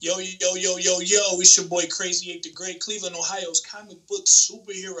Yo, yo, yo, yo, yo, it's your boy Crazy8TheGreat, Cleveland, Ohio's comic book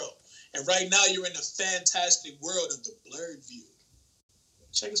superhero. And right now you're in the fantastic world of the Blurred View.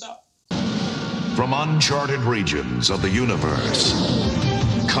 Check us out. From uncharted regions of the universe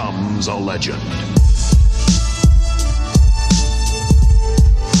comes a legend.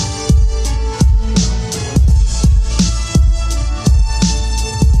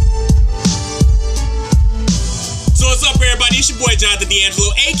 So what's up, everybody? It's your boy Jonathan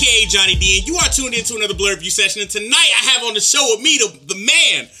D'Angelo, aka Johnny D, and you are tuned into another Blurred View session. And tonight I have on the show with me the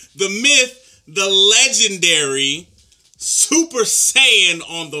man, the myth, the legendary Super Saiyan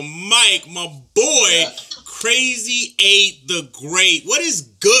on the mic, my boy Crazy8TheGreat. What is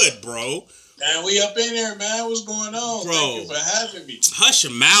good, bro? Man, we up in here, man. What's going on? Bro, thank you for having me. Hush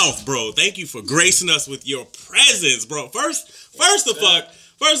your mouth, bro. Thank you for gracing us with your presence, bro. First of all,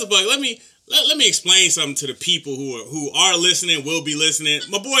 let me explain something to the people who are listening, will be listening.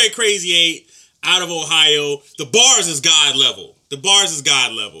 My boy Crazy8 out of Ohio. The bars is God level.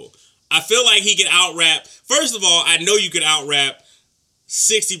 I feel like he can out-rap. First of all, I know you could out-rap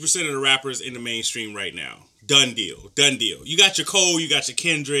 60% of the rappers in the mainstream right now. Done deal. You got your Cole, you got your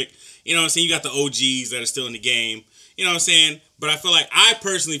Kendrick. You know what I'm saying? You got the OGs that are still in the game. You know what I'm saying? But I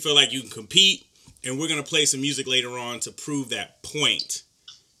personally feel like you can compete, and we're going to play some music later on to prove that point.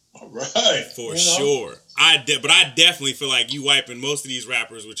 All right. For sure. But I definitely feel like you wiping most of these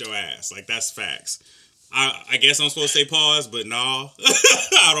rappers with your ass. Like, that's facts. I guess I'm supposed to say pause, but no.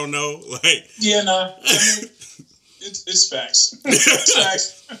 I don't know. Yeah, nah. I mean, it's facts. It's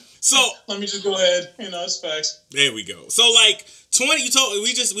facts. So let me just go ahead. It's facts. There we go. So 20. You told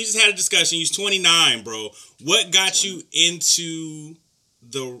we just had a discussion. You're 29, bro. What got you into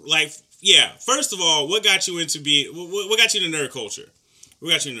First of all, what got you into what got you into nerd culture? What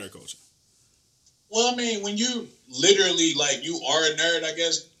got you into nerd culture? Well, I mean, when you literally you are a nerd, I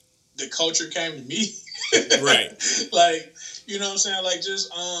guess the culture came to me. Right. You know what I'm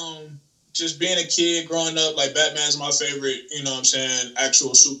saying? Just being a kid growing up, Batman's my favorite,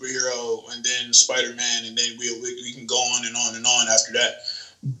 actual superhero, and then Spider-Man, and then we can go on and on and on after that.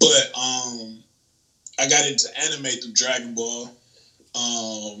 But I got into anime through Dragon Ball.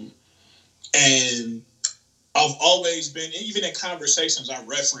 And I've always been, even in conversations, I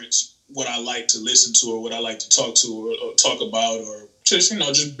reference what I like to listen to or what I like to talk to or talk about, or just,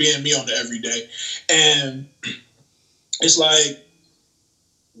 just being me on the everyday. And it's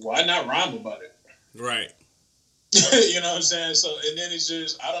why not rhyme about it? Right. You know what I'm saying? So, and then it's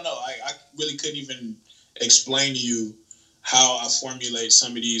just, I don't know. I really couldn't even explain to you how I formulate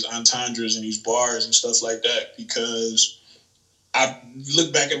some of these entendres and these bars and stuff like that, because I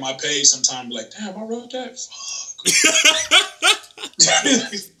look back at my page sometimes and be like, damn, I wrote that? Fuck.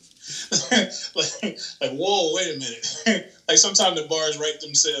 Whoa, wait a minute. Sometimes the bars write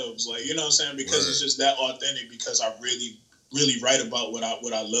themselves, you know what I'm saying? Because It's just that authentic, because I really, really write about what I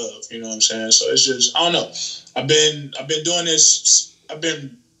love, you know what I'm saying? So it's just, I don't know. I've been doing this, I've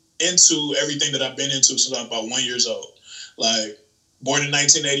been into everything that I've been into since I was about 1 year old. Born in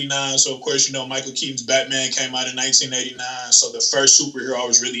 1989, so of course, Michael Keaton's Batman came out in 1989, so the first superhero I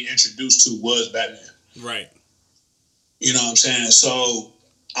was really introduced to was Batman. Right. You know what I'm saying? So,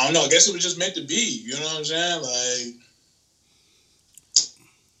 I don't know, I guess it was just meant to be, you know what I'm saying?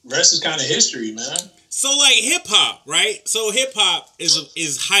 Rest is kind of history, man. So hip-hop, right? So hip-hop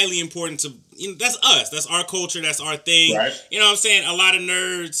is highly important to, that's us. That's our culture. That's our thing. Right. You know what I'm saying? A lot of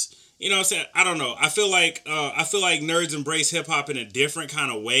nerds, you know what I'm saying? I don't know. I feel like nerds embrace hip-hop in a different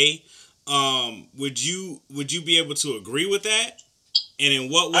kind of way. Would you be able to agree with that? And in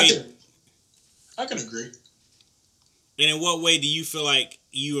what way? I can agree. And in what way do you feel like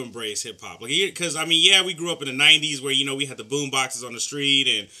you embrace hip hop? Because we grew up in the '90s where we had the boom boxes on the street,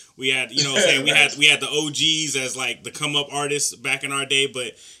 and we had we had the OGs as the come up artists back in our day.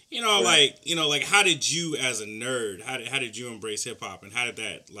 But how did you, as a nerd, how did you embrace hip hop, and how did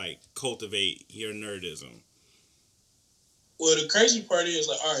that cultivate your nerdism? Well, the crazy part is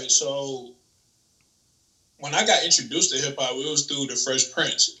all right, so when I got introduced to hip hop, it was through the Fresh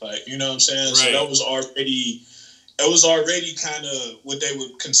Prince, you know what I'm saying? Right. So that was already kind of what they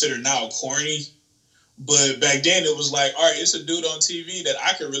would consider now corny. But back then it was all right, it's a dude on TV that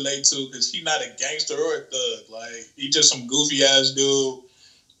I can relate to, because he's not a gangster or a thug. He just some goofy ass dude.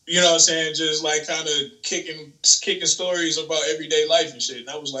 You know what I'm saying? Just kind of kicking stories about everyday life and shit. And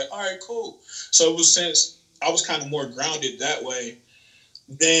I was all right, cool. So it was, since I was kind of more grounded that way,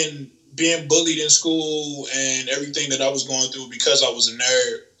 then being bullied in school and everything that I was going through because I was a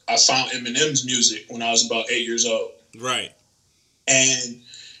nerd, I found Eminem's music when I was about 8 years old. Right. And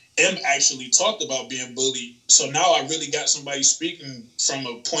M actually talked about being bullied. So now I really got somebody speaking from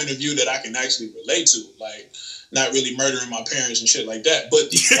a point of view that I can actually relate to. Like, not really murdering my parents and shit like that. But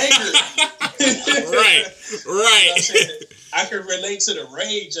the anger. Right. You know what I'm saying? I can relate to the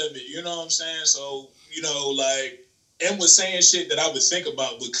rage of it. You know what I'm saying? So, like, M was saying shit that I would think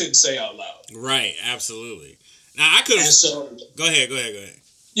about but couldn't say out loud. Right. Absolutely. Now, I could have. So, Go ahead.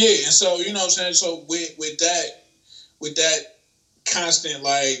 yeah, and so, you know what I'm saying? So, with that constant,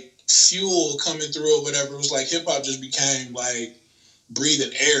 like, fuel coming through or whatever, it was like hip-hop just became, like,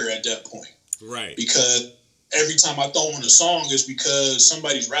 breathing air at that point. Right. Because every time I throw on a song, it's because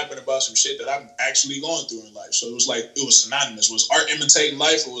somebody's rapping about some shit that I'm actually going through in life. So it was like, it was synonymous. Was art imitating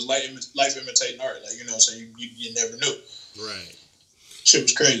life, or was life imitating art? Like, you know what I'm saying? You never knew. Right. Shit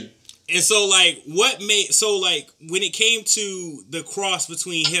was crazy. And so, like, when it came to the cross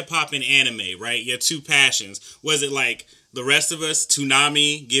between hip hop and anime, right? Your two passions, was it like the rest of us,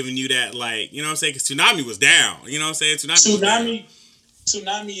 Toonami, giving you that, like, you know what I'm saying? Because Toonami was down. You know what I'm saying? Toonami,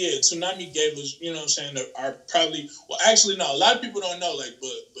 yeah. Toonami gave us, you know what I'm saying, actually, no, a lot of people don't know, like, but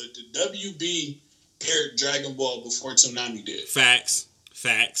the WB aired Dragon Ball before Toonami did. Facts.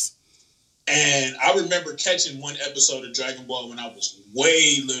 And I remember catching one episode of Dragon Ball when I was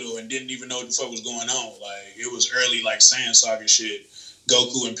way little and didn't even know what the fuck was going on. Like, it was early, like, Saiyan Saga shit.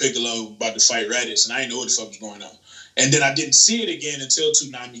 Goku and Piccolo about to fight Raditz, and I didn't know what the fuck was going on. And then I didn't see it again until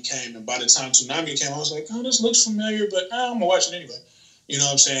Toonami came. And by the time Toonami came, I was like, oh, this looks familiar, but I'm going to watch it anyway. You know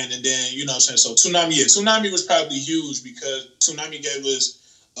what I'm saying? And then, you know what I'm saying? So Toonami was probably huge because Toonami gave us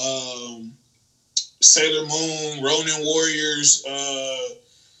Sailor Moon, Ronin Warriors,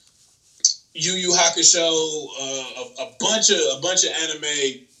 Yu Yu Hakusho, a bunch of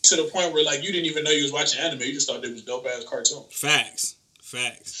anime, to the point where, like, you didn't even know you was watching anime. You just thought it was dope ass cartoon. Facts.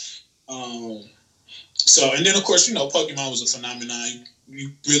 So, and then of course, you know, Pokemon was a phenomenon.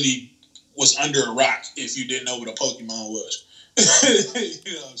 You really was under a rock if you didn't know what a Pokemon was.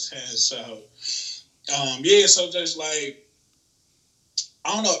 You know what I'm saying? So, yeah. So just like,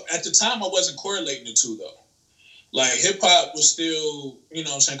 I don't know. At the time, I wasn't correlating the two though. Like, hip hop was still, you know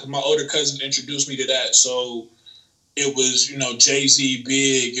what I'm saying, because my older cousins introduced me to that. So it was, you know, Jay-Z,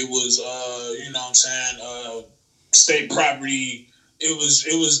 Big. It was, you know what I'm saying, State Property. It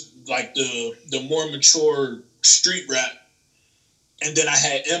was like the more mature street rap. And then I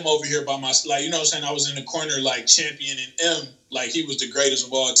had M over here by my, like, you know what I'm saying, I was in the corner, like, championing M. Like, he was the greatest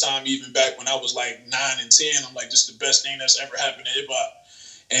of all time, even back when I was like 9 and 10. I'm like, this is the best thing that's ever happened to hip hop.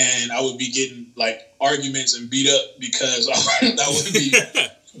 And I would be getting, like, arguments and beat up because I would be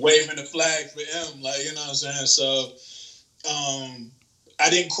waving the flag for M, like, you know what I'm saying? So, I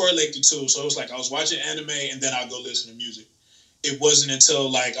didn't correlate the two. So it was like I was watching anime and then I'd go listen to music. It wasn't until,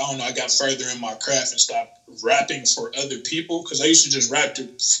 like, I don't know, I got further in my craft and stopped rapping for other people, because I used to just rap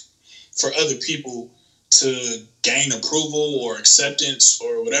for other people to gain approval or acceptance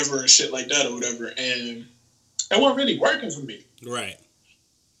or whatever and shit like that or whatever. And that wasn't really working for me. Right.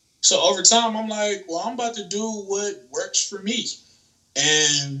 So over time, I'm like, well, I'm about to do what works for me.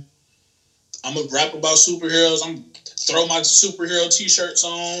 And I'm going to rap about superheroes. I'm going to throw my superhero t-shirts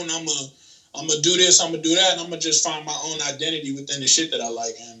on. I'm going to do this. I'm going to do that. And I'm going to just find my own identity within the shit that I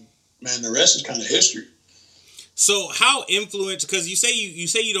like. And, man, the rest is kind of history. So how influenced, because you say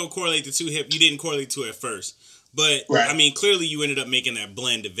you don't correlate the two you didn't correlate to at first. But, right. I mean, clearly you ended up making that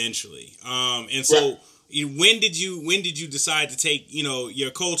blend eventually. And so... Right. When did you decide to take, you know,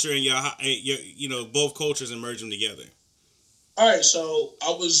 your culture and your you know, both cultures and merge them together? All right, so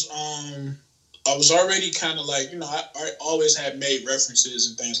I was already kind of like, you know, I always had made references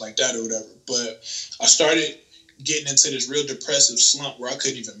and things like that or whatever, but I started getting into this real depressive slump where I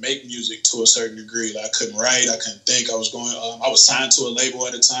couldn't even make music to a certain degree. Like, I couldn't write, I couldn't think. I was signed to a label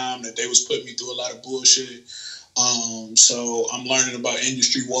at a time that they was putting me through a lot of bullshit. So I'm learning about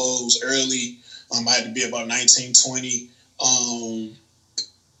industry woes early. I had to be about 19, 20,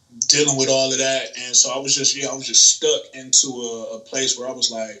 dealing with all of that. And so I was just stuck into a place where I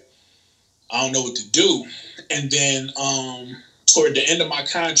was like, I don't know what to do. And then toward the end of my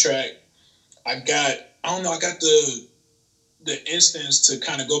contract, I got the instance to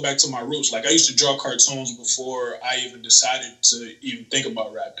kind of go back to my roots. Like, I used to draw cartoons before I even decided to even think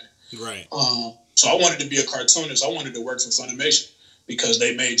about rapping. Right. So I wanted to be a cartoonist. I wanted to work for Funimation, because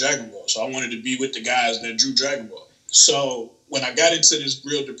they made Dragon Ball. So I wanted to be with the guys that drew Dragon Ball. So when I got into this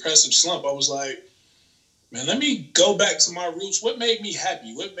real depressive slump, I was like, man, let me go back to my roots. What made me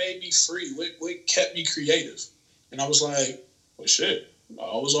happy? What made me free? What kept me creative? And I was like, well, shit,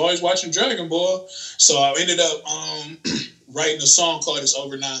 I was always watching Dragon Ball. So I ended up writing a song called It's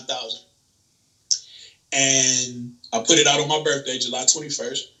Over 9,000. And I put it out on my birthday, July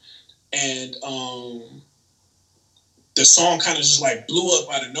 21st. and the song kind of just like blew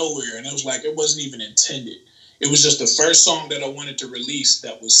up out of nowhere, and it was like it wasn't even intended. It was just the first song that I wanted to release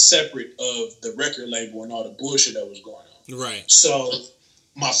that was separate of the record label and all the bullshit that was going on. Right. So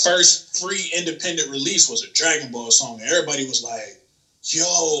my first free independent release was a Dragon Ball song, and everybody was like,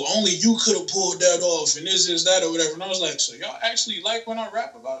 yo, only you could have pulled that off, and this is that or whatever. And I was like, so y'all actually like when I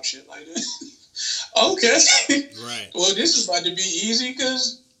rap about shit like this? Okay. Right. Well, this is about to be easy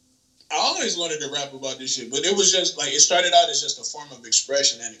because I always wanted to rap about this shit. But it was just like, it started out as just a form of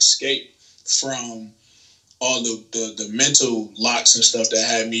expression and escape from all the mental locks and stuff that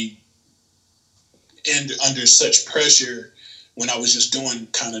had me under such pressure when I was just doing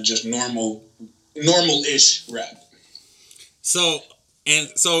kind of just normal-ish rap. So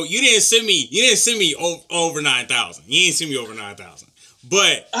you didn't send me over 9,000. You didn't send me over 9,000.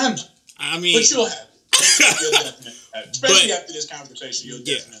 But I mean, but you'll have it. You'll definitely have it. Especially after this conversation, you'll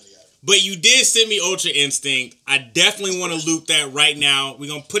definitely have it. But you did send me Ultra Instinct. I definitely want to loop that right now.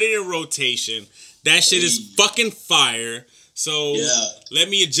 We're gonna put it in rotation. That shit is fucking fire. So let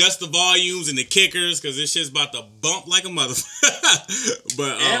me adjust the volumes and the kickers because this shit's about to bump like a motherfucker.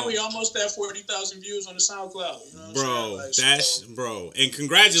 But and we almost at 40,000 views on the SoundCloud. You know what I'm saying? Bro, and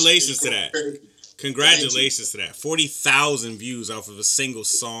congratulations to that. Congratulations to that. 40,000 views off of a single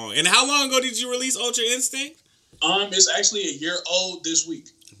song. And how long ago did you release Ultra Instinct? It's actually a year old this week.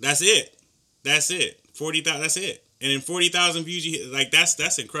 That's it. 40,000. That's it. And in 40,000 views,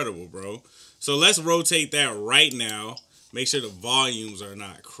 that's incredible, bro. So let's rotate that right now. Make sure the volumes are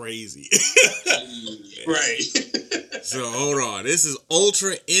not crazy. Right. So hold on. This is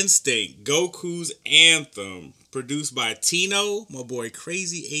Ultra Instinct, Goku's Anthem, produced by Tino, my boy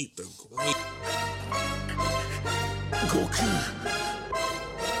Crazy8TheGreat. Goku.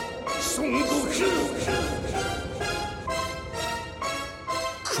 Son Goku.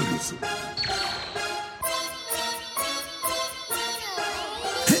 Cruiser.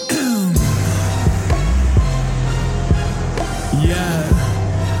 Yeah,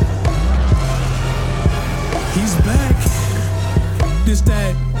 he's back. This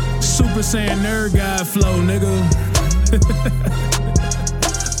that Super Saiyan nerd guy flow, nigga.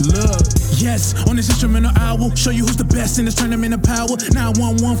 Look, yes, on this instrumental I will show you who's the best in this tournament of power.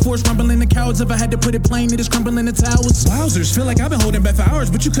 911 force rumbling the cowards. If I had to put it plain, it is crumbling the towers. Wowzers, feel like I've been holding back for hours,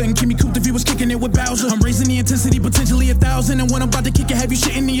 but you couldn't keep me cooped if you was kicking it with Bowser. I'm raising the intensity, potentially 1,000, and when I'm about to kick it, have you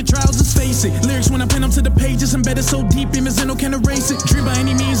shitting in your trousers? Face it, lyrics when I pen them to the pages, embedded so deep, Imazeno can erase it. Dream by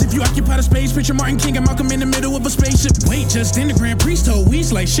any means if you occupy the space. Picture Martin King and Malcolm in the middle of a spaceship. Wait, just in the Grand Priest told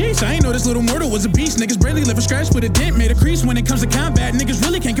Weez like sheesh. I ain't know this little mortal was a beast. Niggas barely live a scratch, put a dent, made a crease. When it comes to combat, niggas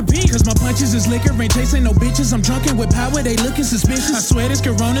really can't compete. Cause my punches is liquor, ain't chasing no bitches. I'm drunken with power, they looking suspicious. I swear this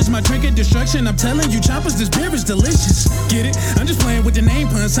Corona's my drink of destruction. I'm telling you, choppers, this beer is delicious. Get it? I'm just playing with the name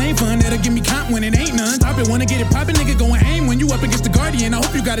pun. Same fun that'll give me comp when it ain't none. Stop it, wanna get it poppin', nigga, go and aim when you up against the Guardian. I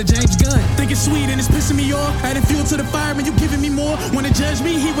hope you got a James gun. Think it's sweet and it's pissing me off. Adding fuel to the fire and you giving me more. Wanna judge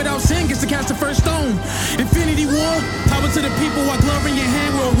me? He without sin gets to cast the first stone. Infinity War, power to the people while glory in your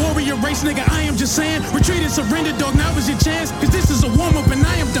hand. We're a warrior race, nigga, I am just saying. Retreat and surrender, dog, now is your chance. Cause this is a warm-up and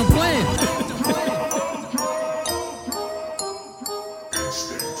I am done playing.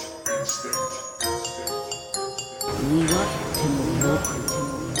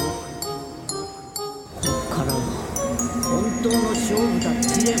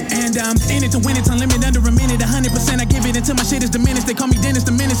 And I'm in it to win it, unlimited under a minute, 100% I give it until my shit is diminished. They call me Dennis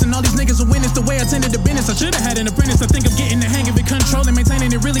the Menace, and all these niggas are winners. The way I tended to business, I should've had an apprentice. I think I'm getting the hang of it, controlling,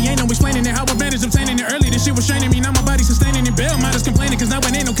 maintaining it. Really ain't no explaining it. How I managed obtaining it early. This shit was straining me, now my body's sustaining it. Bail might is complaining, cause now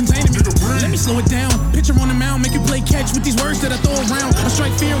it ain't no containing me. Let me slow it down. Picture on the mound, make you play catch with these words that I throw around. I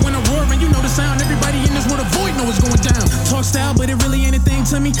strike fear when I roar, and you know the sound. Everybody in this world avoid know what's going down. Talk style, but it really ain't a thing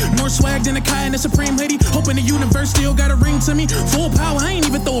to me. More swag than a Kai and a Supreme hoodie. Hoping the universe still got a ring to me. Full power, I ain't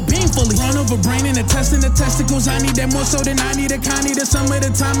even throw a beam fully. Run over brain and a test in the testicles. I need that more so than I need a Connie. That some of the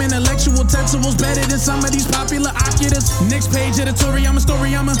time intellectual testicles better than some of these popular oculars. Next page editorial, I'm a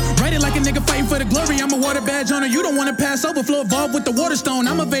story. I'ma write it like a nigga fighting for the glory. I'm a water badge owner. You don't wanna pass over. Flow evolved with the water stone.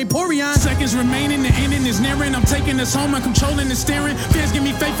 I'm a Vaporeon. Seconds remaining, the ending is nearing. I'm taking this home, I'm controlling and steering. Fans give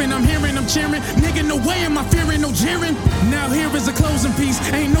me faith and I'm hearing, I'm cheering. Nigga, no way am I fearing, no jeering. Now here is a closing piece.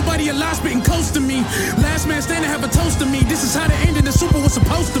 Ain't nobody alive spitting close to me. Last man standing, have a toast to me. This is how the ending the super was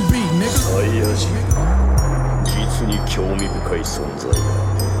supposed to be, nigga. 実に興味深い存在だ。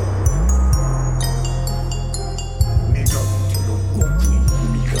身勝手の極意、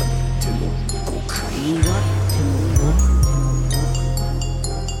身勝手の極意。身勝手の極意。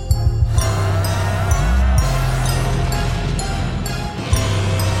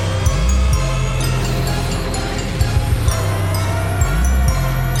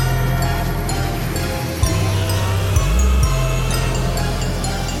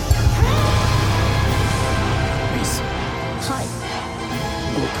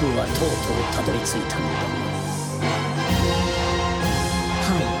とうとうたどり着いたのだな。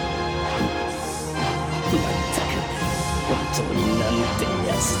はい。まったく本当になんて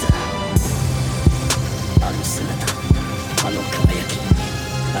やつだ。あの姿、あの輝き、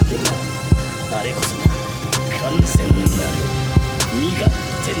あれこそが完全なる身勝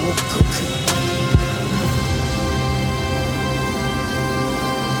手の極意。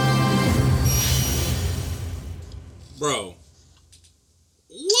Bro,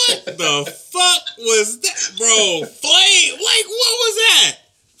 what the fuck was that, bro? Flame, like what was that?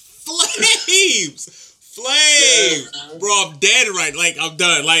 Flames, bro. I'm dead right. Like I'm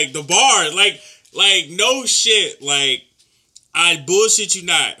done. Like the bars, like no shit. Like I bullshit you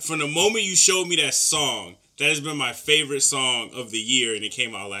not. From the moment you showed me that song, that has been my favorite song of the year, and it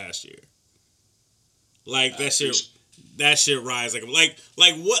came out last year. Like that shit rides like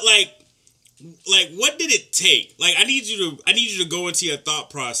what did it take? Like I need you to go into your thought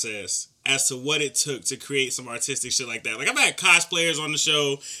process as to what it took to create some artistic shit like that. Like I've had cosplayers on the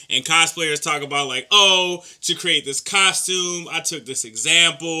show, and cosplayers talk about like, oh, to create this costume, I took this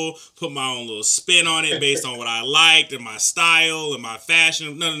example, put my own little spin on it based on what I liked and my style and my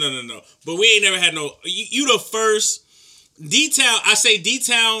fashion. No. But we ain't never had no. You the first. D-Town. I say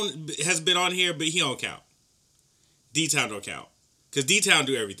D-Town has been on here, but he don't count. D-Town don't count because D-Town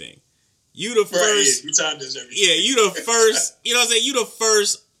do everything. You the first. Right, yeah, D-Town does everything. Yeah, you the first. You know what I'm saying? You the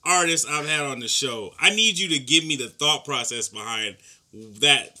first artist I've had on the show. I need you to give me the thought process behind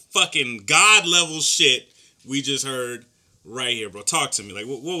that fucking god level shit we just heard right here, bro. Talk to me. Like,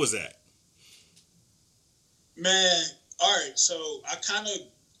 what was that? Man, all right. So I kind of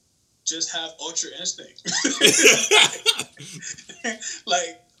just have Ultra Instinct.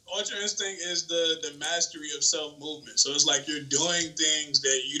 Like Ultra Instinct is the mastery of self movement. So it's like you're doing things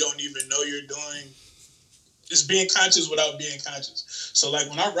that you don't even know you're doing. It's being conscious without being conscious. So like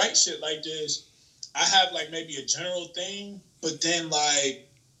when I write shit like this, I have like maybe a general thing, but then like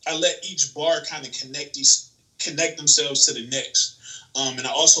I let each bar kind of connect themselves to the next. And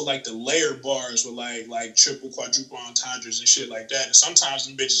I also like the layer bars with like triple, quadruple entendres and shit like that. And sometimes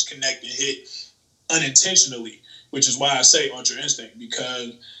them bitches connect and hit unintentionally, which is why I say Ultra Instinct,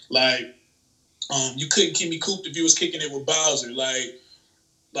 because like you couldn't keep me cooped if you was kicking it with Bowser. Like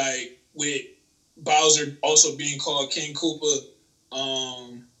with Bowser also being called King Koopa,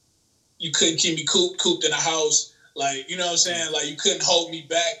 you couldn't keep me cooped in a house. Like, you know what I'm saying? Like you couldn't hold me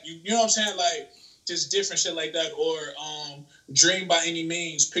back. You know what I'm saying? Like just different shit like that. Or Dream by Any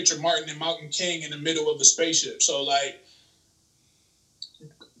Means, picture Martin and Malcolm King in the middle of a spaceship. So like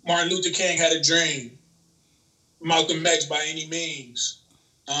Martin Luther King had a dream. Malcolm X by Any Means.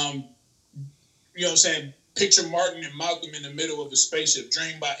 You know what I'm saying? Picture Martin and Malcolm in the middle of a spaceship.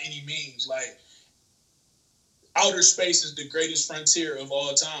 Dream by Any Means. Like outer space is the greatest frontier of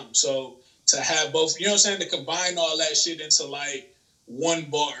all time. So to have both, you know what I'm saying? To combine all that shit into like one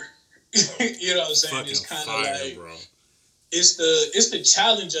bar. You know what I'm saying? Fucking it's kind of like, bro. It's the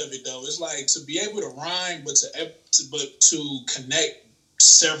challenge of it though. It's like to be able to rhyme, but to connect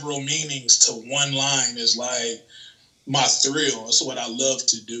several meanings to one line is like my thrill. That's what I love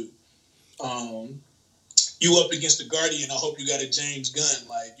to do. You up against the Guardian, I hope you got a James Gunn.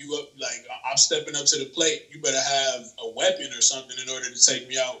 Like you up, like I'm stepping up to the plate. You better have a weapon or something in order to take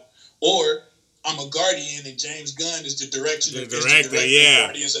me out. Or I'm a Guardian and James Gunn is the director yeah. of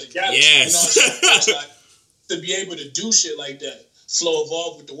Guardians of the Galaxy. Yes. You know what I'm saying? It's like to be able to do shit like that. Flow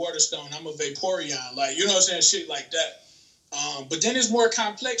evolved with the Water Stone. I'm a Vaporeon. Like, you know what I'm saying? Shit like that. But then there's more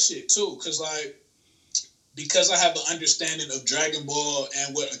complex shit too. Because I have an understanding of Dragon Ball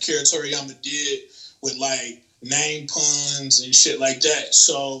and what Akira Toriyama did with like name puns and shit like that.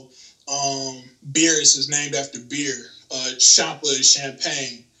 So Beerus is named after beer. Champa is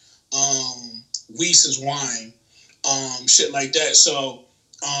champagne. Weiss is wine. Shit like that. So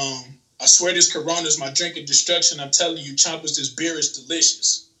I swear this Corona is my drink of destruction. I'm telling you, Champa's this beer is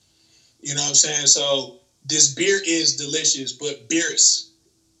delicious. You know what I'm saying? So this beer is delicious, but Beerus,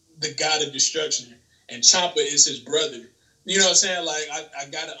 the god of destruction, and Champa is his brother. You know what I'm saying? Like, I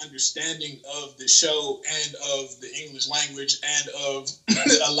got an understanding of the show and of the English language and of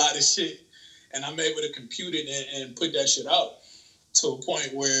a lot of shit. And I'm able to compute it and put that shit out to a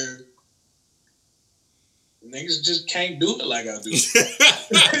point where niggas just can't do it like I do.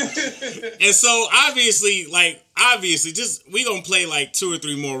 And so, obviously, just we gonna play like 2 or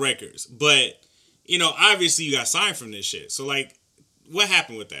 3 more records. But, you know, obviously you got signed from this shit. So, like, what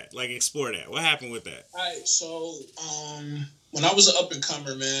happened with that? Like, explore that. What happened with that? All right, so when I was an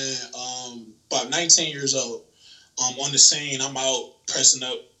up-and-comer, man, about 19 years old, on the scene, I'm out pressing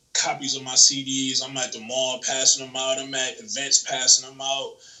up copies of my CDs. I'm at the mall passing them out. I'm at events passing them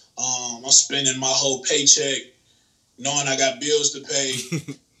out. I'm spending my whole paycheck knowing I got bills to pay,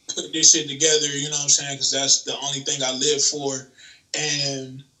 put this shit together, you know what I'm saying? Because that's the only thing I live for.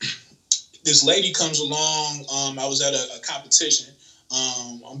 And this lady comes along. I was at a competition.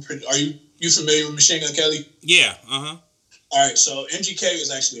 Are you familiar with Machine Gun Kelly? Yeah. All right. So MGK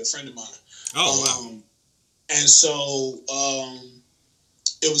is actually a friend of mine. Oh wow. And so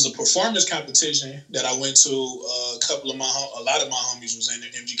it was a performance competition that I went to. A lot of my homies was in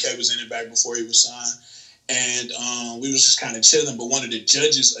it. MGK was in it back before he was signed, and we was just kind of chilling. But one of the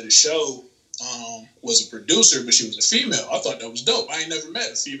judges of the show was a producer, but she was a female. I thought that was dope. I ain't never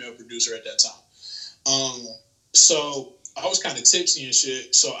met a female producer at that time. So I was kind of tipsy and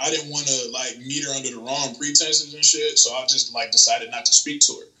shit, so I didn't want to like meet her under the wrong pretenses and shit. So I just like decided not to speak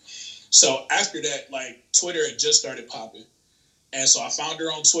to her. So after that, like Twitter had just started popping. And so I found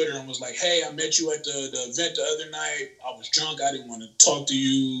her on Twitter and was like, hey, I met you at the event the other night. I was drunk. I didn't want to talk to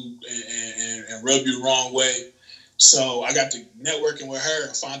you and rub you the wrong way. So I got to networking with her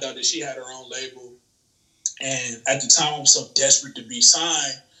and found out that she had her own label. And at the time, I was so desperate to be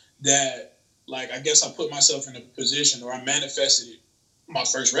signed that, like, I guess I put myself in a position, or I manifested my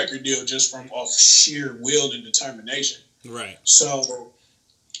first record deal just from off sheer will and determination. Right. So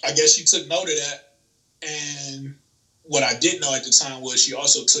I guess she took note of that. And what I didn't know at the time was she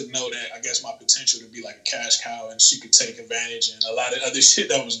also took note that I guess my potential to be like a cash cow, and she could take advantage and a lot of other shit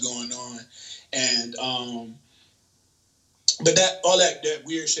that was going on. And but that all that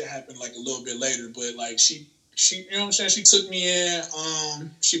weird shit happened like a little bit later. But like she you know what I'm saying, she took me in.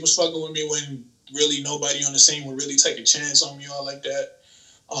 She was fucking with me when really nobody on the scene would really take a chance on me or like that.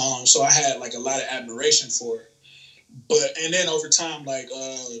 So I had like a lot of admiration for her. And then over time, like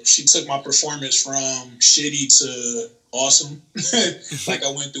she took my performance from shitty to awesome. Like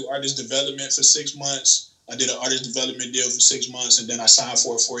I went through artist development for 6 months. I did an artist development deal for 6 months, and then I signed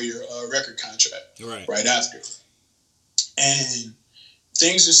for a 4-year record contract right after. And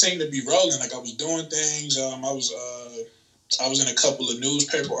things just seemed to be rolling. Like I was doing things. I was in a couple of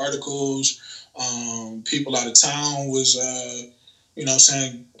newspaper articles. People out of town was you know what I'm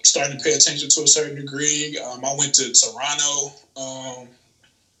saying, starting to pay attention to a certain degree. I went to Toronto.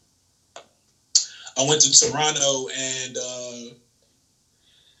 And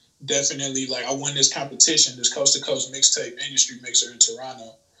definitely, like, I won this competition, this coast to coast mixtape industry mixer in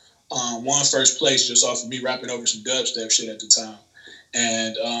Toronto. Won first place just off of me rapping over some dubstep shit at the time.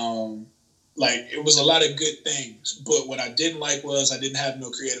 And like, it was a lot of good things. But what I didn't like was I didn't have no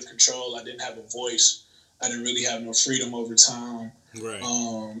creative control. I didn't have a voice. I didn't really have no freedom over time. Right.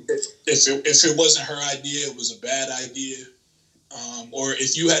 If it wasn't her idea, it was a bad idea. Or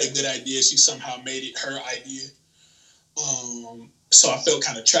if you had a good idea, she somehow made it her idea. So I felt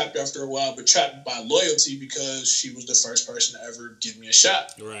kind of trapped after a while, but trapped by loyalty because she was the first person to ever give me a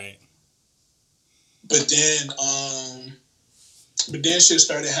shot. Right. But then shit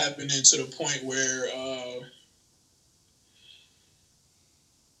started happening to the point where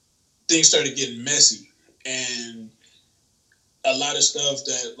things started getting messy, and a lot of stuff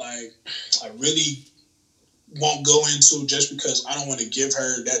that like I really won't go into just because I don't want to give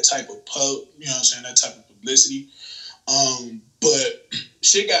her that type of you know what I'm saying, that type of publicity. But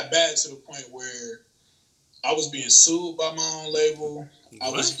shit got bad to the point where I was being sued by my own label. What?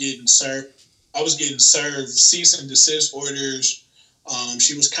 I was getting served cease and desist orders.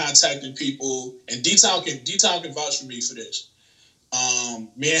 She was contacting people, and D-Town can vouch for me for this.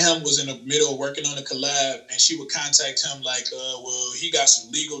 Me and him was in the middle of working on a collab, and she would contact him like, well, he got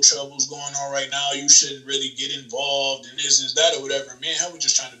some legal troubles going on right now. You shouldn't really get involved in this and that or whatever. Me and him were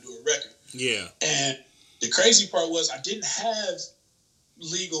just trying to do a record. Yeah. And the crazy part was I didn't have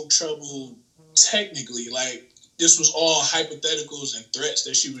legal trouble technically. Like, this was all hypotheticals and threats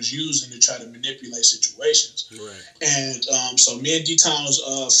that she was using to try to manipulate situations. Right. And so me and D-Town's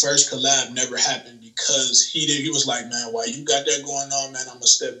first collab never happened because he was like, man, while you got that going on, man, I'm going to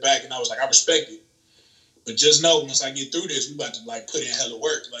step back. And I was like, I respect it. But just know, once I get through this, we about to, like, put in hella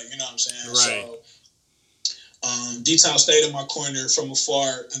work. Like, you know what I'm saying? Right. So D-Town stayed in my corner from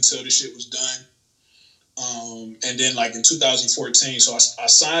afar until the shit was done. And then, like, in 2014, so I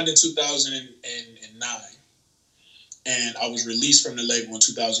signed in 2009. And I was released from the label in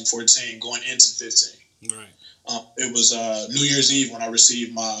 2014, going into 15. Right. It was New Year's Eve when I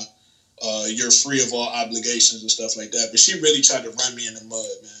received my "you're free of all obligations" and stuff like that. But she really tried to run me in the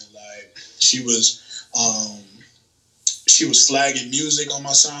mud, man. Like, she was flagging music on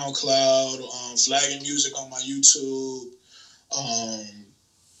my SoundCloud, flagging music on my YouTube,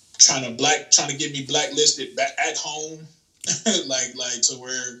 trying to get me blacklisted back at home, like to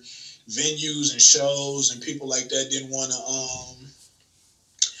where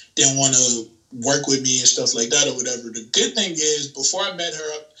didn't want to work with me and stuff like that or whatever. The good thing is, before I met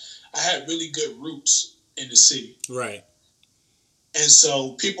her, I had really good roots in the city. Right. And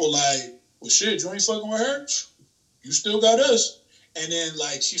so people like, well, shit, you ain't fucking with her? You still got us. And then,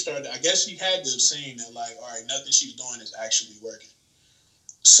 like, she started, I guess she had to have seen that, like, all right, nothing she's doing is actually working.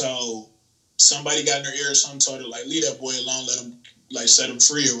 So somebody got in her ear or something, told her, like, leave that boy alone, let him, like, set him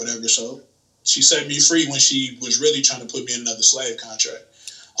free or whatever. So she set me free when she was really trying to put me in another slave contract,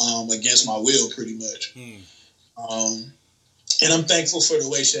 against my will, pretty much. And I'm thankful for the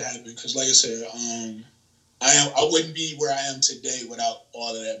way shit happened, because, like I said, I wouldn't be where I am today without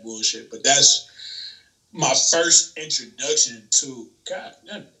all of that bullshit. But that's my first introduction to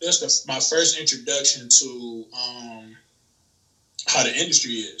my first introduction to how the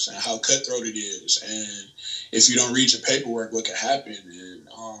industry is and how cutthroat it is, and if you don't read your paperwork, what can happen, and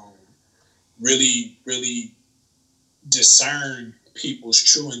really, really discern people's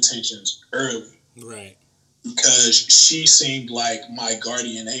true intentions early. Right. Because she seemed like my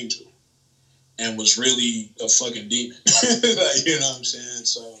guardian angel and was really a fucking demon. Like, you know what I'm saying?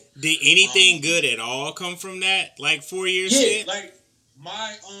 So did anything good at all come from that, like, 4 years? Yeah, like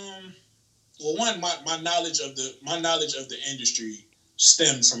my my knowledge of the industry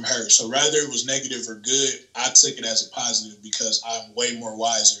stemmed from her. So rather it was negative or good, I took it as a positive because I'm way more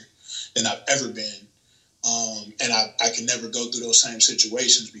wiser than I've ever been. And I can never go through those same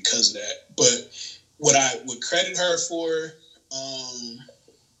situations because of that. But what I would credit her for,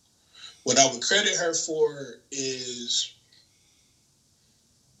 is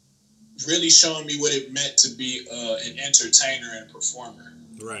really showing me what it meant to be an entertainer and performer.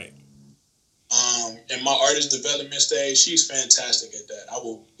 Right. In my artist development stage, she's fantastic at that. I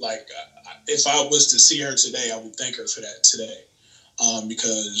will, like, if I was to see her today, I would thank her for that today.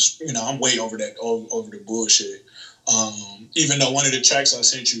 Because, you know, I'm way over the bullshit. Even though one of the tracks I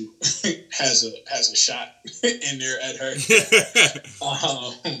sent you has a shot in there at her.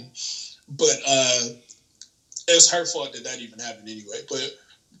 But it's her fault that even happened anyway. But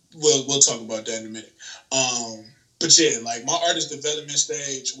we'll talk about that in a minute. But yeah, like, my artist development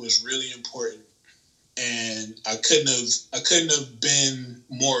stage was really important, and I couldn't have been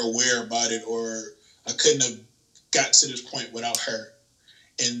more aware about it, or I couldn't have got to this point without her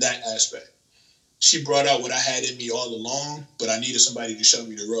in that aspect. She brought out what I had in me all along, but I needed somebody to show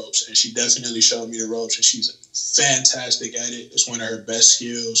me the ropes, and she definitely showed me the ropes, and she's fantastic at it. It's one of her best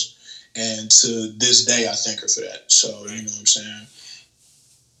skills, and to this day, I thank her for that. So, you know what I'm saying?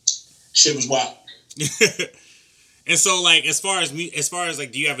 Shit was wild. And so, like, as far as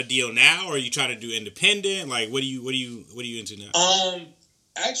like, do you have a deal now, or are you trying to do independent? Like, what are you into now?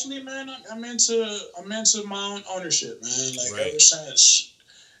 Actually, man, I'm into my own ownership, man. Like, right.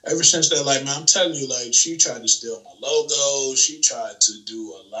 ever since that, like, man, I'm telling you, like, she tried to steal my logo. She tried to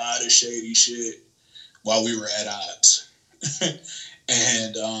do a lot of shady shit while we were at odds.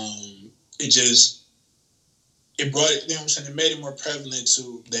 And it brought it, you know what I'm saying? It made it more prevalent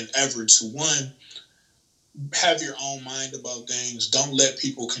than ever to, one, have your own mind about things. Don't let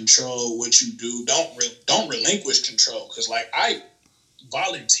people control what you do. Don't relinquish control. Because, like, I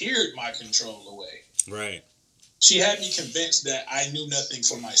volunteered my control away. Right. She had me convinced that I knew nothing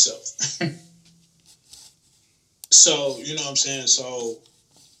for myself. So, you know what I'm saying? So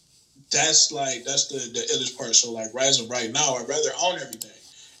that's the illest part. So, like, as of right now, I'd rather own everything.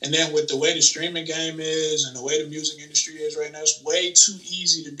 And then with the way the streaming game is and the way the music industry is right now, it's way too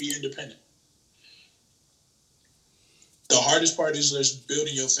easy to be independent. The hardest part is just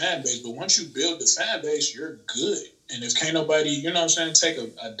building your fan base. But once you build the fan base, you're good. And if can't nobody, you know what I'm saying, take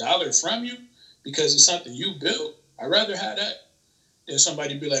a dollar from you because it's something you built, I'd rather have that than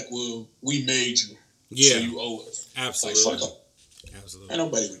somebody be like, well, we made you. Yeah. So you owe us. Absolutely. Like, fuck up. Absolutely. Ain't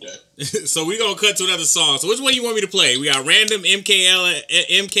nobody with that. So we're going to cut to another song. So which one you want me to play? We got Random,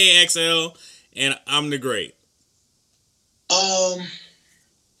 MKXL, and I'm the Great.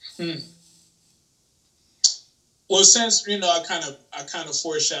 Well, since, you know, I kind of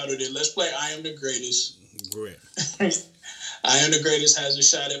foreshadowed it, let's play I Am the Greatest. Great. I Am the Greatest has a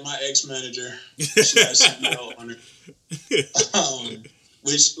shot at my ex-manager. CEO on her.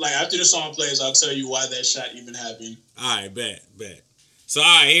 Which, like, after the song plays, I'll tell you why that shot even happened. All right, bet. So,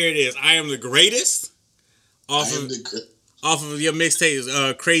 all right, here it is. I Am the Greatest. Off of your mixtape,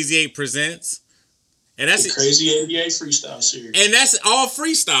 Crazy8 Presents. And that's the Crazy8 freestyle series. And that's all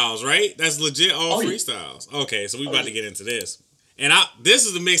freestyles, right? That's legit all freestyles. Yeah. Okay, so we about to get into this. And this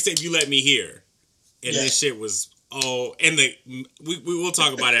is the mixtape you let me hear. And this shit was and we'll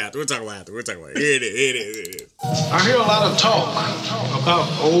talk about it after. We'll talk about it. Here it is. I hear a lot of talk about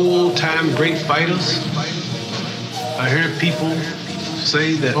old time great fighters. I hear people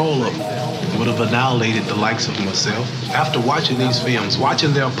say that all of them would have annihilated the likes of myself. After watching these films,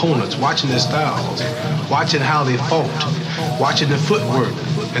 watching their opponents, watching their styles, watching how they fought, watching their footwork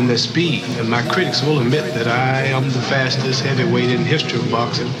and their speed, and my critics will admit that I am the fastest heavyweight in history of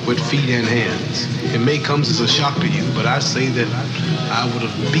boxing with feet and hands. It may come as a shock to you, but I say that I would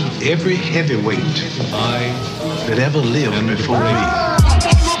have beat every heavyweight that ever lived before me.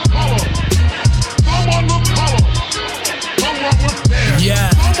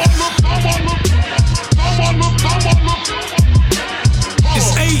 Yeah.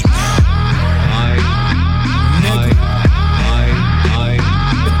 It's 8.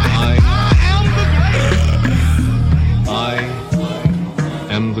 I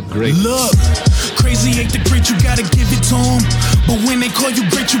am the great. Look, Crazy8TheGreat, you gotta give it to him. But when they call you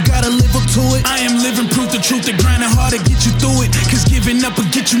great, you gotta live up to it. I am living proof, the truth, that grinding hard to get you through it. Cause giving up will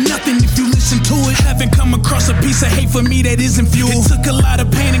get you nothing if you listen to it. Haven't come across a piece of hate for me that isn't fuel. It took a lot of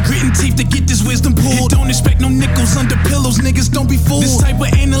pain and grit and teeth to get this wisdom pulled. Don't expect no nickels under pillows, niggas, don't be fooled. This type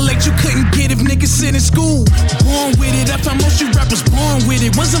of intellect you couldn't get if niggas sit in school. Born with it, I found most you rappers born with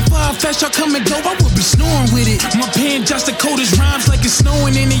it. Wasn't far fast, y'all come and go, I would be snoring with it. My pen just the coldest rhymes like it's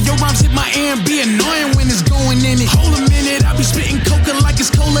snowing in it. Your rhymes hit my ear and be annoying when it's going in it. Hold a minute, I be spitting coca like it's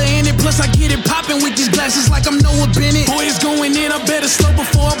cola in it. Plus I get it popping with these glasses like I'm Noah Bennett. Boy, it's going in, I better slow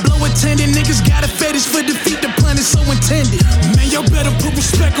before I blow a tendon. Niggas got a fetish for defeat, the pun is so intended. Man, y'all better put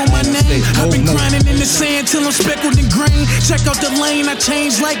respect on my name. I've been grinding in the sand till I'm speckled in grain. Check out the lane, I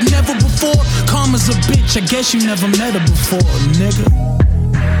changed like never before. Karma's a bitch, I guess you never met her before, nigga.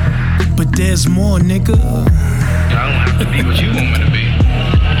 But there's more, nigga. I don't have to be what you want me to be.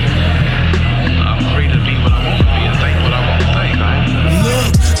 I'm free to be what I want to be and think what I want to think, right?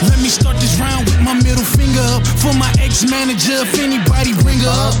 Look, let me start this round with my middle finger up for my ex-manager, if anybody bring her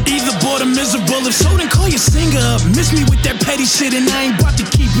up. Either bored or miserable, if so, then call your singer up. Miss me with that petty shit and I ain't about to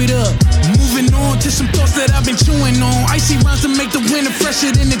keep it up. Moving on to some thoughts that I've been chewing on. Icy rhymes to make the winter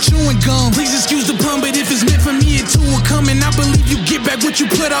fresher than the chewing gum. Please excuse the pun, but if it's meant for me, it too will come. And I believe you get back what you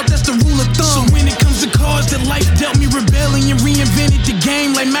put out, that's the rule of thumb. So when it comes to cards, that life dealt me rebellion, reinvented the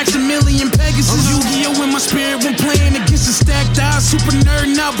game like Maximilian Pegasus. Yu-Gi-Oh! In my spirit when playing against the stacked odds. Super nerd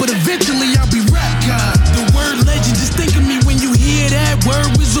now, but eventually I'll be rap god. The word legend, just think of me when you hear that word.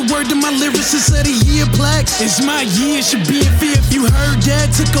 Was a word to my lyricist of the year plaques. It's my year, should be in fear if you heard that.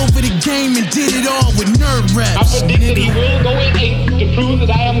 Took over the game and did it all with nerd raps. I predict that he will go in 8 to prove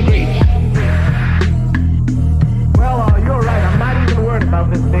that I am great. Well, you're right. I'm not even worried about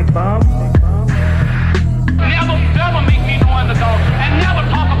this big bomb. Never make me no underdog, and never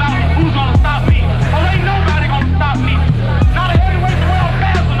talk about who's gonna stop me. Well, ain't nobody gonna stop me. Not a heavyweight world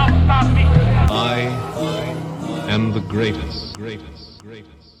fast enough to stop me. I am the greatest.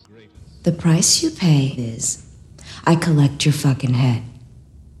 The price you pay is I collect your fucking head.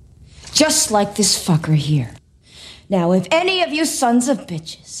 Just like this fucker here. Now, if any of you sons of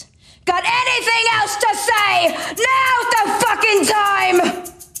bitches got anything else to say, now's the fucking time!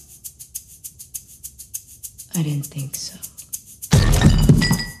 I didn't think so.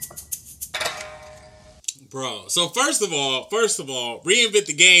 Bro, so first of all, reinvent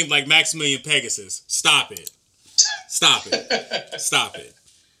the game like Maximilian Pegasus. Stop it. Stop it. Stop it.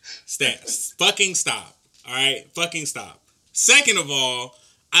 Fucking stop. Alright? Fucking stop. Second of all,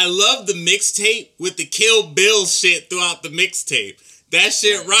 I love the mixtape with the Kill Bill shit throughout the mixtape. That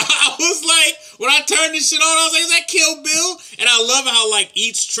shit, right? I was like, when I turned this shit on, I was like, is that Kill Bill? And I love how, like,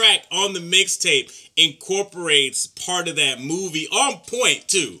 each track on the mixtape incorporates part of that movie on point,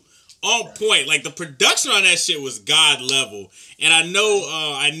 too. On point. Like, the production on that shit was god level. And I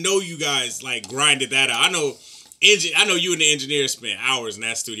know you guys, like, grinded that out. I know you and the engineer spent hours in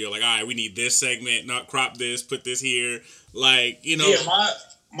that studio. Like, all right, we need this segment, not crop this, put this here. Like, you know. Yeah,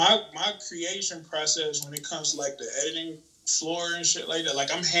 my creation process when it comes to, like, the editing floor and shit like that,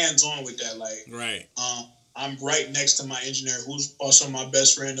 like, I'm hands-on with that. Like, right. I'm right next to my engineer, who's also my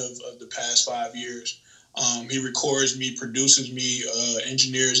best friend of the past 5 years. He records me, produces me,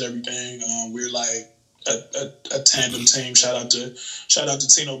 engineers everything. We're like a tandem team. Shout out to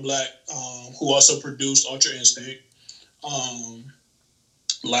Tino Black, who also produced Ultra Instinct.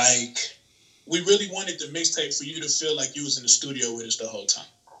 Like, we really wanted the mixtape for you to feel like you was in the studio with us the whole time.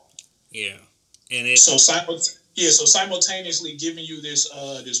 Yeah, and so simultaneously giving you this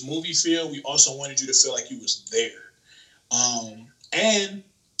this movie feel, we also wanted you to feel like you was there. And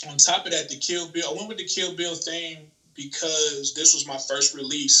on top of that, the Kill Bill, I went with the Kill Bill thing because this was my first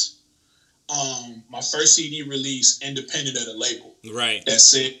release, my first CD release independent of the label. Right. That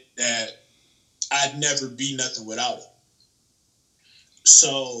said that I'd never be nothing without it.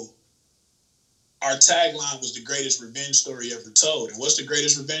 So our tagline was the greatest revenge story ever told. And what's the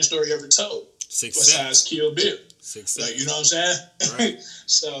greatest revenge story ever told? Success. Besides Kill Bill. Success. Like, you know what I'm saying? Right.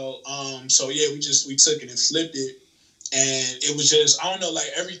 So yeah, we took it and flipped it. And it was just, I don't know, like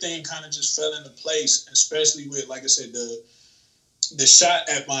everything kind of just fell into place, especially with, like I said, the shot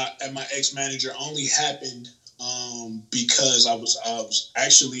at my ex-manager only happened because I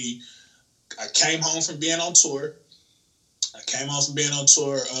came home from being on tour.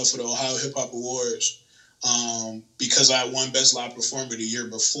 For the Ohio Hip Hop Awards because I won Best Live Performer the year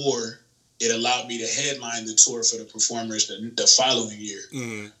before. It allowed me to headline the tour for the performers the following year.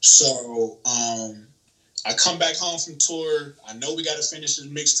 Mm-hmm. So I come back home from tour. I know we got to finish this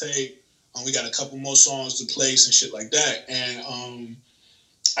mixtape. We got a couple more songs to place and shit like that. And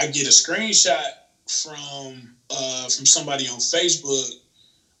I get a screenshot from somebody on Facebook.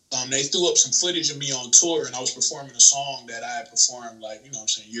 They threw up some footage of me on tour, and I was performing a song that I had performed, like, you know what I'm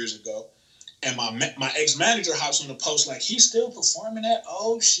saying, years ago. And my ex-manager hops on the post like, he's still performing that?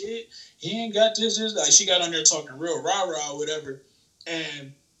 Oh, shit. He ain't got this. Like, she got on there talking real rah-rah or whatever.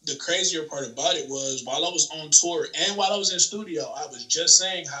 And the crazier part about it was while I was on tour and while I was in studio, I was just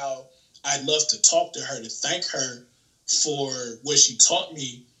saying how I'd love to talk to her, to thank her for what she taught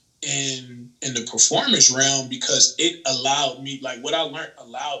me in the performance realm, because it allowed me, like what I learned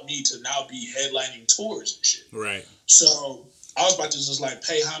allowed me to now be headlining tours and shit. Right. So I was about to just like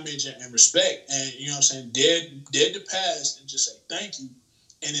pay homage and respect and, you know what I'm saying, dead the past and just say thank you.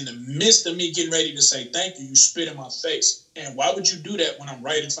 And in the midst of me getting ready to say thank you, you spit in my face. And why would you do that when I'm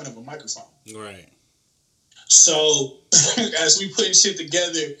right in front of a microphone? Right. So as we putting shit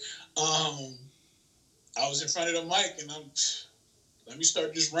together, I was in front of the mic and let me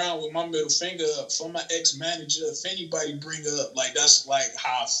start this round with my middle finger up for my ex-manager. If anybody bring her up, like that's like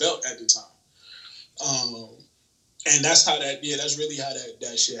how I felt at the time. And that's how that's really how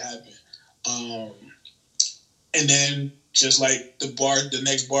that shit happened. And then just like the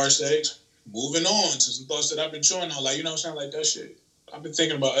next bar stage, moving on to some thoughts that I've been chewing on, like, you know what I'm saying? Like that shit. I've been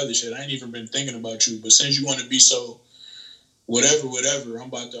thinking about other shit. I ain't even been thinking about you. But since you want to be so whatever, I'm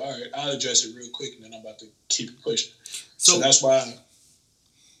about to, all right, I'll address it real quick and then I'm about to keep it pushing. So that's why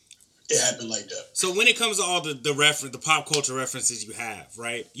it happened like that. So when it comes to all the pop culture references you have,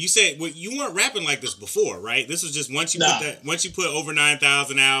 right? You said you weren't rapping like this before, right? This was just once you put over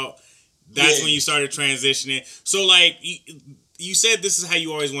 9,000 out, that's when you started transitioning. So like you said this is how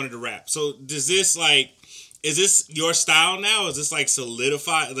you always wanted to rap. So is this your style now? Is this like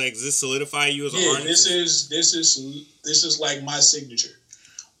solidify you as an artist? This is like my signature.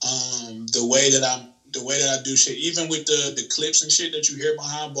 The way that I do shit, even with the clips and shit that you hear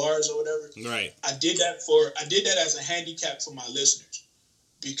behind bars or whatever. Right. I did that as a handicap for my listeners,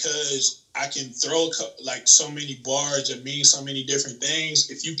 because I can throw like so many bars that mean so many different things.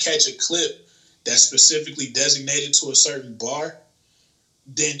 If you catch a clip that's specifically designated to a certain bar,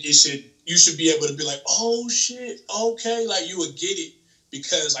 then you should be able to be like, oh shit, okay, like you would get it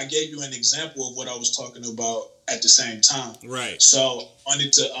because I gave you an example of what I was talking about at the same time. Right. So I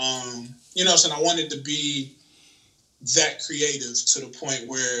wanted to you know what I'm saying, I wanted to be that creative to the point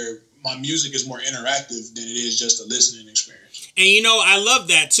where my music is more interactive than it is just a listening experience. And I love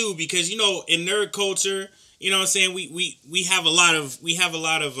that too, because in nerd culture, you know what I'm saying, we have a lot of that. We have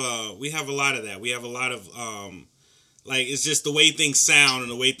a lot of like, it's just the way things sound and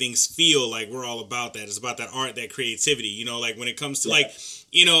the way things feel. Like, we're all about that. It's about that art, that creativity. Like when it comes to like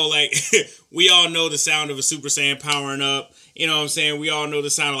we all know the sound of a Super Saiyan powering up. You know what I'm saying? We all know the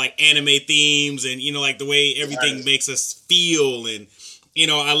sound of like anime themes and like the way everything makes us feel. And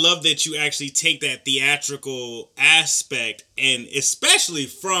I love that you actually take that theatrical aspect, and especially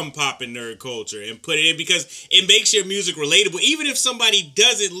from pop and nerd culture, and put it in, because it makes your music relatable. Even if somebody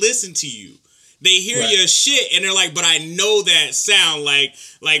doesn't listen to you, they hear your shit and they're like, but I know that sound, like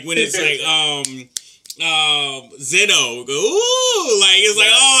when it's like Zeno, ooh, like it's like,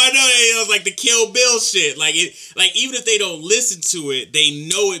 oh, I know it was like the Kill Bill shit. Like it, like even if they don't listen to it, they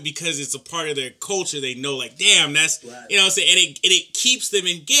know it because it's a part of their culture. They know, like, damn, that's you know what I'm saying, and it keeps them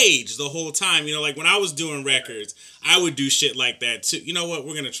engaged the whole time. Like when I was doing records, I would do shit like that too. You know what?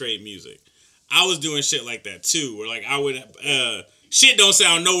 We're gonna trade music. I was doing shit like that too, where like I would my shit don't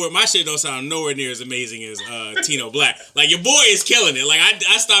sound nowhere near as amazing as Tino Black. Like, your boy is killing it. Like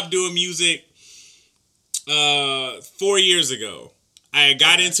I stopped doing music 4 years ago. I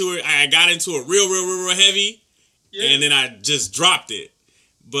got into it real heavy, and then I just dropped it.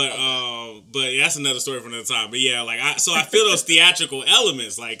 But that's another story for another time. But yeah, like I feel those theatrical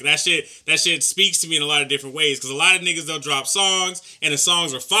elements. Like that shit speaks to me in a lot of different ways, because a lot of niggas, they'll drop songs and the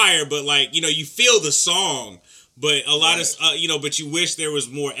songs are fire, but like you feel the song, But a lot of but you wish there was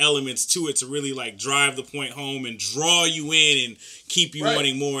more elements to it to really like drive the point home and draw you in and keep you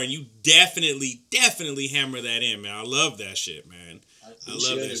wanting more. And you definitely hammer that in, man. I love that shit, man. I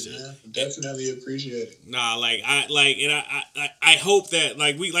love that shit. Man. Definitely appreciate it. Nah, I hope that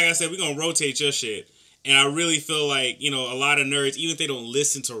like I said, we're gonna rotate your shit. And I really feel like, a lot of nerds, even if they don't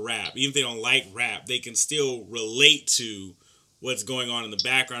listen to rap, even if they don't like rap, they can still relate to what's going on in the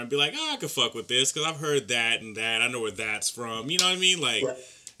background and be like, I could fuck with this because I've heard that and that. I know where that's from. You know what I mean? Like,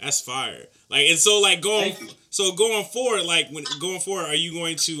 that's fire. Like, and so like going forward, are you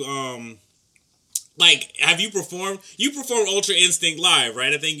going to like, have you performed? You performed Ultra Instinct live,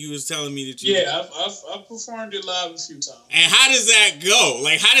 right? I think you was telling me that you. Yeah, I've performed it live a few times. And how does that go?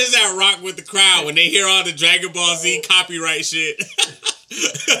 Like, how does that rock with the crowd when they hear all the Dragon Ball Z copyright shit?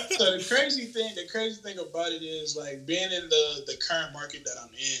 So the crazy thing about it is, like, being in the current market that I'm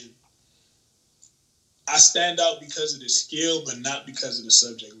in, I stand out because of the skill, but not because of the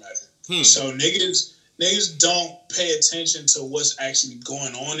subject matter. So niggas don't pay attention to what's actually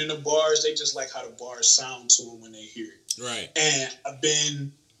going on in the bars. They just like how the bars sound to them when they hear it. Right. And I've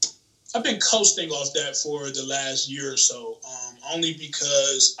been coasting off that for the last year or so, only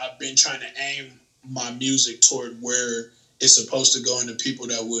because I've been trying to aim my music toward where it's supposed to go into people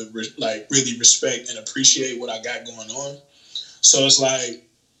that would really respect and appreciate what I got going on. So it's like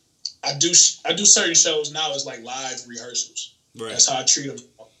I do certain shows now as like live rehearsals. Right. That's how I treat them,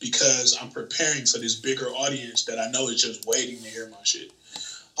 because I'm preparing for this bigger audience that I know is just waiting to hear my shit.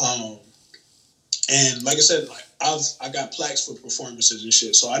 And like I said, like I got plaques for performances and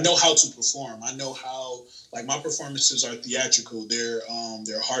shit, so I know how to perform. I know how, like, my performances are theatrical. They're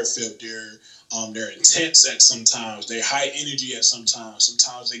heartfelt. They're intense at sometimes. They're high energy at sometimes.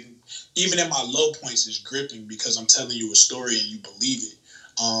 Sometimes they can, even at my low points, is gripping because I'm telling you a story and you believe it.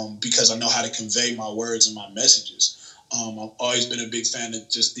 Because I know how to convey my words and my messages. I've always been a big fan of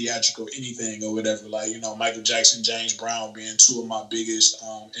just theatrical anything or whatever. Like, Michael Jackson, James Brown being two of my biggest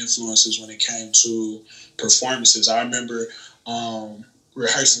influences when it came to performances. I remember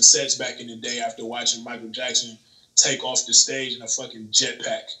rehearsing sets back in the day after watching Michael Jackson take off the stage in a fucking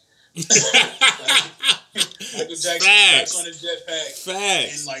jetpack. Michael Jackson steps on a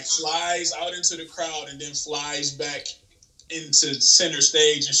jetpack and like flies out into the crowd and then flies back into center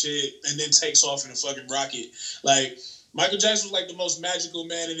stage and shit and then takes off in a fucking rocket. Like, Michael Jackson was like the most magical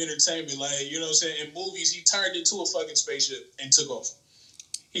man in entertainment. Like, you know what I'm saying? In movies, he turned into a fucking spaceship and took off.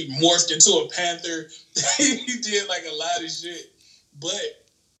 He morphed into a panther. He did like a lot of shit. But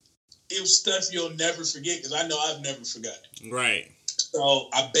it was stuff you'll never forget, because I know I've never forgotten. Right. So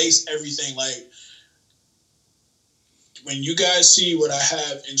I base everything, like, when you guys see what I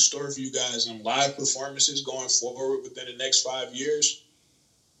have in store for you guys in live performances going forward within the next 5 years,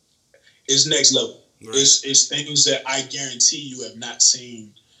 it's next level. Right. It's things that I guarantee you have not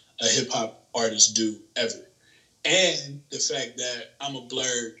seen a hip-hop artist do ever. And the fact that I'm a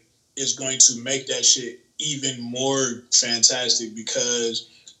Blerd is going to make that shit even more fantastic, because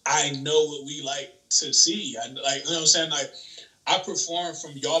I know what we like to see. You know what I'm saying? Like, I perform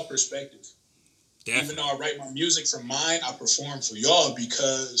from y'all perspective. Definitely. Even though I write my music from mine, I perform for y'all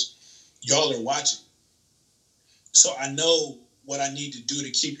because y'all are watching. So I know what I need to do to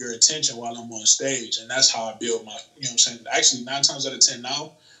keep your attention while I'm on stage. And that's how I build my, you know what I'm saying? Actually, 9 times out of 10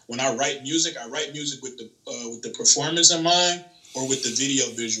 now, when I write music with the performance in mind or with the video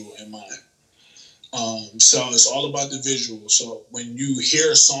visual in mind. So it's all about the visual. So when you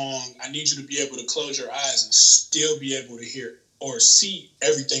hear a song, I need you to be able to close your eyes and still be able to hear or see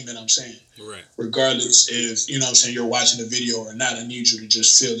everything that I'm saying. Right. Regardless if, you know what I'm saying, you're watching the video or not, I need you to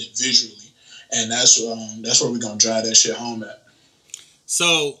just feel it visually. And that's where we're going to drive that shit home at.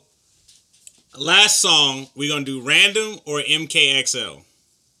 So, last song, we going to do Random or MKXL?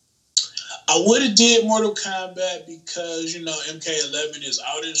 I would have did Mortal Kombat because, MK11 is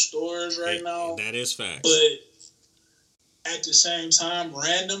out in stores right now. That is fact. But at the same time,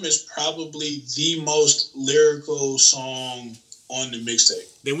 Random is probably the most lyrical song on the mixtape.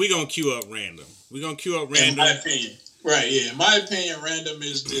 Then we're going to queue up Random. We're going to queue up Random. In my opinion. Right, yeah. In my opinion, Random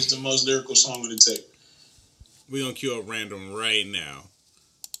is the most lyrical song on the tape. We're going to queue up Random right now.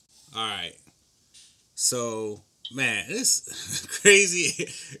 All right. So, man, this crazy,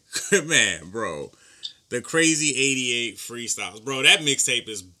 man, bro. The Crazy8 freestyles, bro. That mixtape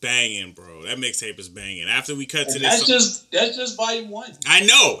is banging, bro. That mixtape is banging. After we cut to this, that's just volume 1. I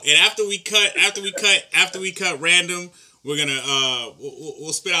know. And after we cut Random, we're gonna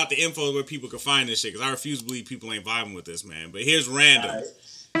we'll spit out the info where people can find this shit, because I refuse to believe people ain't vibing with this, man. But here's Random.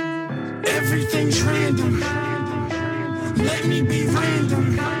 Right. Everything's random. Let me be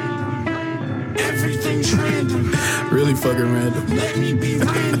random. Everything's random. Really fucking random. Let me be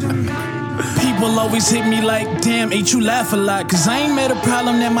random. People always hit me like, damn, ain't you laugh a lot? Cause I ain't met a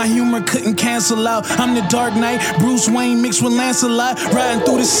problem that my humor couldn't cancel out. I'm the Dark Knight, Bruce Wayne mixed with Lancelot. Riding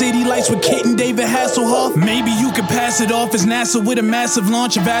through the city lights with Kit and David Hasselhoff. Maybe you could pass it off as NASA with a massive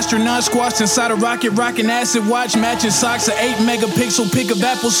launch of astronauts squashed inside a rocket, rocking acid watch, matching socks, an 8-megapixel pic of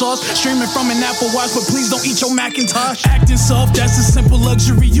applesauce, streaming from an Apple Watch, but please don't eat your Macintosh. Acting soft, that's a simple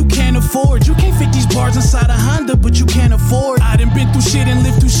luxury you can't afford. You can't fit these bars inside a Honda, but you can't afford. I done been through shit and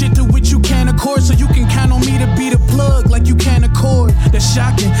lived through shit to which you can't accord, so you can count on me to be the plug like you can't accord. That's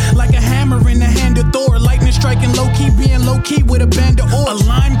shocking, like a hammer in the hand of Thor. Lightning striking low-key, being low-key with a band of orbs. A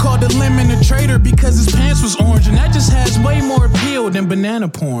lime called a lemon a traitor because his pants was orange, and that just has way more appeal than banana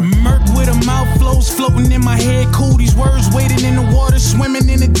porn. Merc with a mouth flows floating in my head, cool. These words waiting in the water, swimming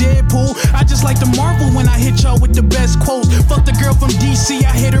in a dead pool. I just like to marvel when I hit y'all with the best quotes. Fuck the girl from DC,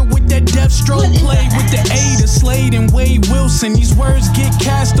 I hit her with that death stroke. Play with the A to Slade and Wade Wilson. These words get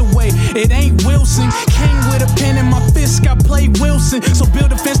cast away, it ain't Wilson. King with a pen in my fist, I play Wilson. So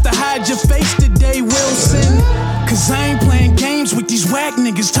build a fence to hide your face today, Wilson. Cause I ain't playing games with these whack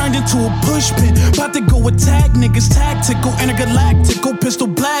niggas. Turned into a push pin, about to go attack niggas. Tactical, intergalactical, pistol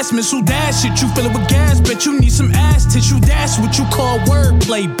blast, missile dash shit. You fill it with gas, bet you need some ass tissue. That's what you call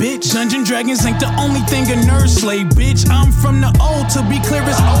wordplay, bitch. Dungeon Dragons ain't the only thing a nerd slay, bitch. I'm from the O to be clear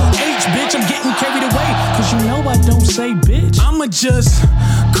as OH, bitch. I'm getting carried away, cause you know I don't say bitch. I'ma just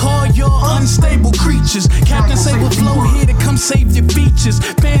call y'all unstable creatures. Captain Sable flow here to come save your features.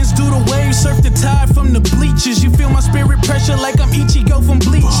 Fans do the wave, surf the tide from the bleachers. You feel my spirit pressure like I'm Ichigo from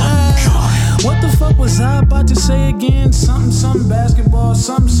Bleach. What the fuck was I about to say again? Something basketball,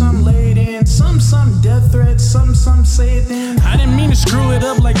 something laid in. Something death threat, something say it then. I didn't mean to screw it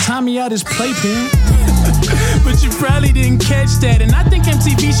up like Tommy out his playpen. But you probably didn't catch that. And I think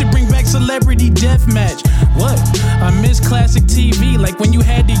MTV should bring back Celebrity Deathmatch. What? I miss classic TV, like when you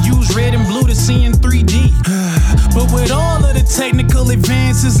had to use red and blue to see in 3D. But with all of the technical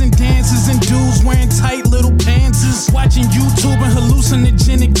advances and dances and dudes wearing tight little pantses, watching YouTube and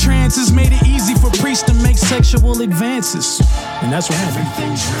hallucinogenic trances made it easy for priests to make sexual advances. And that's what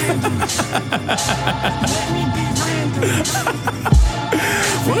happened.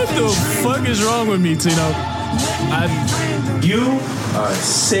 What the fuck is wrong with me, Tino? You are a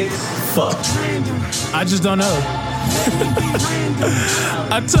sick fuck. I just don't know.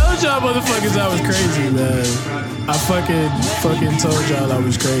 I told y'all motherfuckers I was crazy, man. I fucking told y'all I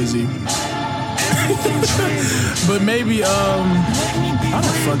was crazy. But maybe, I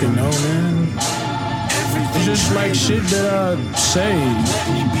don't fucking know, man. It's just like shit that I say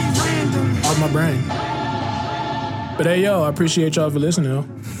off my brain. But hey, yo, I appreciate y'all for listening, though.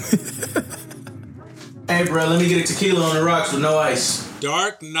 Hey, bro, let me get a tequila on the rocks with no ice.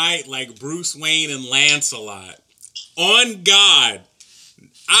 Dark Knight like Bruce Wayne and Lancelot. On God,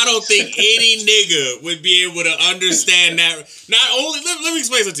 I don't think any nigga would be able to understand that. Not only, let me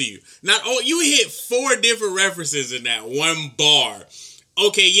explain something to you. Not only, you hit 4 different references in that one bar.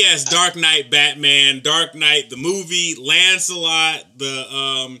 Okay, yes, Dark Knight, Batman, Dark Knight, the movie, Lancelot,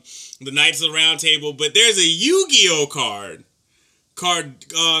 the Knights of the Round Table, but there's a Yu-Gi-Oh card called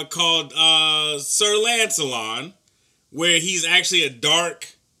Sir Lancelot, where he's actually a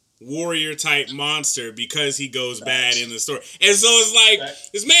dark warrior type monster because he goes bad in the story. And so it's like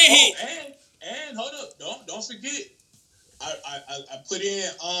this man and hold up, don't forget, I put in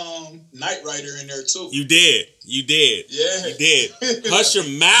Knight Rider in there too. You did. Yeah. You did. Hush your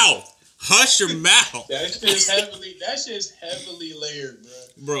mouth. That shit's heavily layered,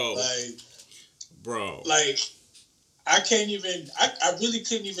 bro. Bro. Like I really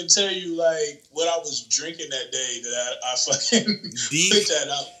couldn't even tell you like what I was drinking that day that I fucking put that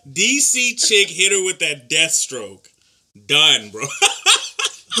out. DC chick hit her with that Deathstroke. Done, bro.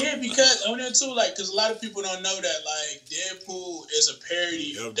 Yeah, because on that too, like, because a lot of people don't know that like Deadpool is a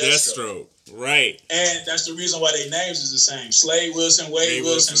parody of Deathstroke. Right. And that's the reason why their names is the same. Slade Wilson, Wade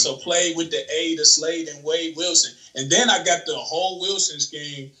Wilson. So play with the A to Slade and Wade Wilson. And then I got the whole Wilson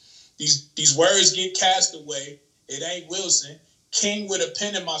scheme. These words get cast away. It ain't Wilson. King with a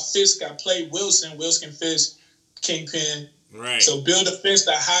pen in my fist. I play Wilson. Wilson fist, Kingpin. Right. So build a fence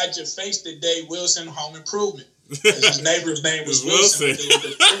to hide your face today. Wilson Home Improvement. His neighbor's name was Wilson. With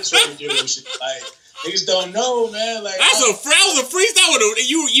the fence right there and shit. Like, niggas don't know, man. Like that was a freestyle.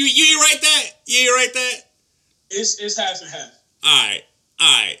 You ain't write that? You ain't write that? It's half and half. All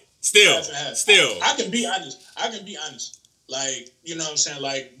right. Still. Half and half. I can be honest. Like, you know what I'm saying?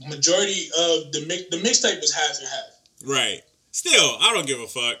 Like, majority of the mixtape is half and half. Right. Still, I don't give a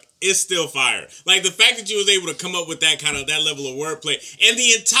fuck. It's still fire. Like the fact that you was able to come up with that level of wordplay, and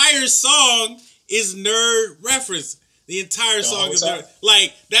the entire song is nerd reference. The entire song is nerd.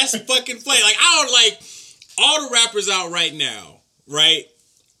 Like that's fucking play. Like I don't like all the rappers out right now, right?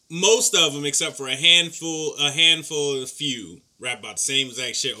 Most of them, except for a handful, a few, rap about the same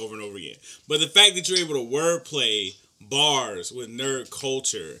exact shit over and over again. But the fact that you're able to wordplay bars with nerd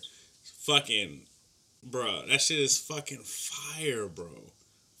culture, fucking, bro, that shit is fucking fire, bro.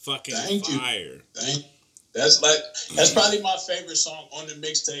 Fucking Thank fire. You. Thank you. That's probably my favorite song on the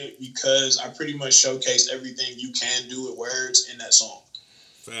mixtape because I pretty much showcased everything you can do with words in that song.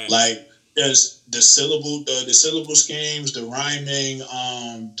 Fact. Like there's the syllable schemes, the rhyming,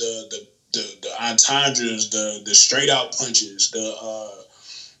 the entendres, the straight out punches,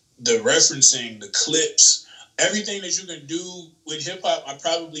 the referencing, the clips, everything that you can do with hip hop. I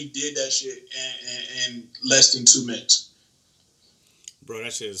probably did that shit in less than 2 minutes. Bro,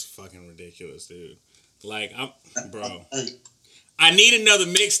 that shit is fucking ridiculous, dude. Like, I need another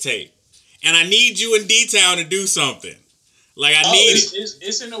mixtape, and I need you in D-Town to do something. Like, I need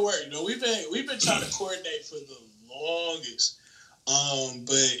it's in the work. You know, we've been trying to coordinate for the longest.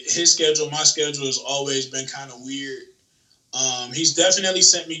 But his schedule, my schedule has always been kind of weird. He's definitely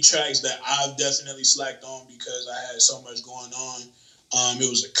sent me tracks that I've definitely slacked on because I had so much going on. It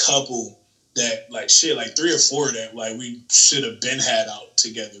was a couple that like 3 or 4 that like we should have been had out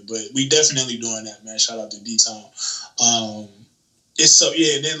together, but we definitely doing that, man. Shout out to D-Town. It's so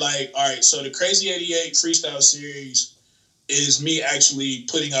yeah, and then like all right, so the Crazy 88 freestyle series is me actually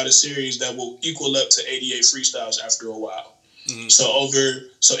putting out a series that will equal up to 88 freestyles after a while. Mm-hmm.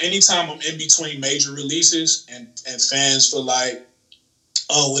 So anytime I'm in between major releases and fans feel like,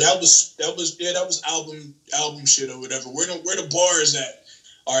 oh, well, that was album shit or whatever. Where the bars at?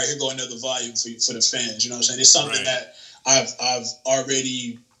 All right, here go another volume for the fans. You know what I'm saying? It's something that I've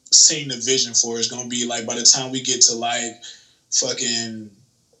already seen the vision for. It's gonna be like by the time we get to like fucking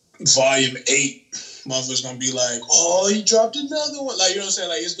volume 8, motherfuckers gonna be like, oh, he dropped another one. Like, you know what I'm saying?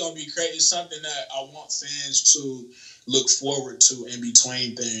 Like, it's gonna be crazy. It's something that I want fans to look forward to in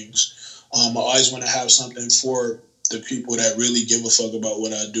between things. I always want to have something for the people that really give a fuck about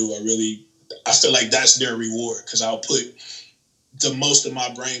what I do. I feel like that's their reward because I'll put the most of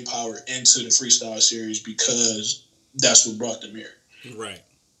my brain power into the freestyle series because that's what brought them here. Right.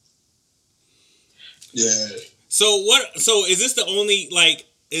 Yeah. So is this the only, like,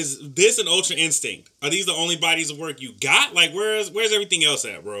 is this an Ultra Instinct? Are these the only bodies of work you got? Like, where's everything else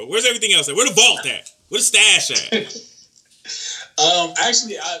at, bro? Where's everything else at? Where the vault at? Where the stash at?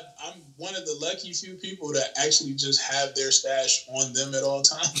 Actually, I'm one of the lucky few people that actually just have their stash on them at all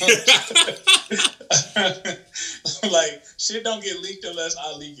times. Like, shit don't get leaked unless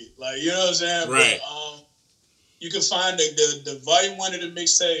I leak it. Like, you know what I'm saying? Right. But, you can find the volume 1 of the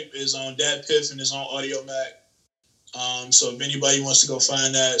mixtape is on Dat Piff and is on Audio Mac. So if anybody wants to go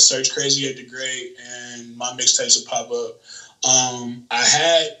find that, search Crazy8TheGreat and my mixtapes will pop up. I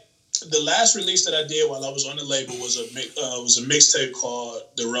had the last release that I did while I was on the label was a mixtape called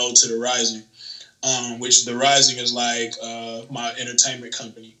The Road to the Rising, which The Rising is like my entertainment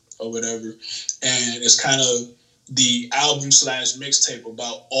company or whatever, and it's kind of the album / mixtape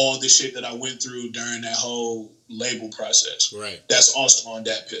about all the shit that I went through during that whole label process. Right. That's also on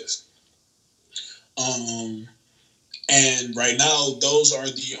Dat Piff. And right now, those are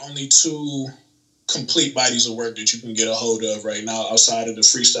the only 2 complete bodies of work that you can get a hold of right now outside of the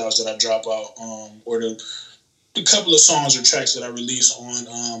freestyles that I drop out or the couple of songs or tracks that I release on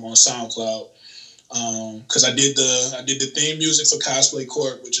SoundCloud. Because I did the theme music for Cosplay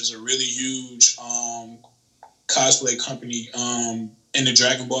Corp, which is a really huge cosplay company in the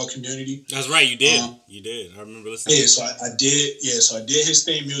Dragon Ball community. That's right, you did. You did. I remember listening. Yeah, so I did. Yeah, so I did his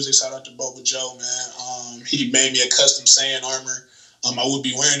theme music. Shout out to Boba Joe, man. He made me a custom Saiyan armor. I would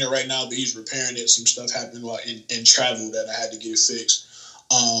be wearing it right now, but he's repairing it. Some stuff happened while in travel that I had to get it fixed.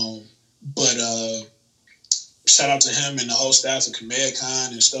 But shout out to him and the whole staff of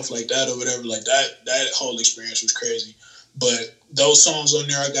KamehamehaCon and stuff like that or whatever. Like that whole experience was crazy. But those songs on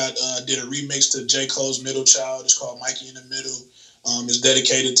there, I did a remix to J. Cole's Middle Child. It's called Mikey in the Middle. It's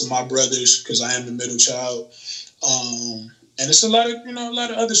dedicated to my brothers because I am the middle child. And it's a lot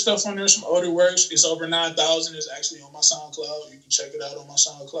of other stuff on there, some older works. It's over 9,000. It's actually on my SoundCloud. You can check it out on my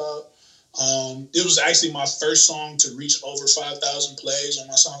SoundCloud. It was actually my first song to reach over 5,000 plays on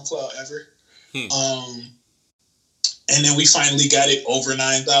my SoundCloud ever. And then we finally got it over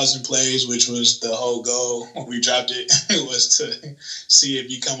 9,000 plays, which was the whole goal when we dropped it. It was to see it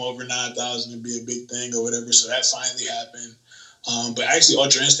become over 9,000 and be a big thing or whatever. So that finally happened. But actually,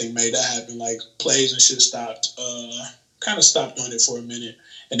 Ultra Instinct made that happen. Like, plays and shit stopped kind of stopped doing it for a minute.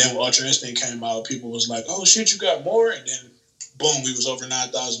 And then when Ultra Instinct came out, people was like, "Oh shit, you got more!" And then boom, we was over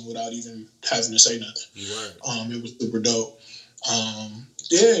 9,000 without even having to say nothing. It was super dope.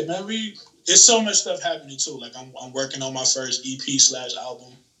 Yeah, man, it's so much stuff happening too. Like I'm working on my first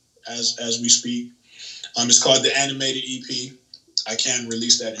EP/album as we speak. It's called the Animated EP. I can't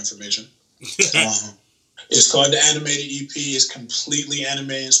release that information. It's called the Animated EP. It's completely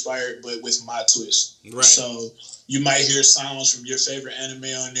anime inspired, but with my twist. Right. So you might hear sounds from your favorite anime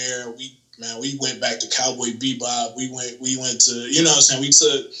on there. We went back to Cowboy Bebop. We went to, you know what I'm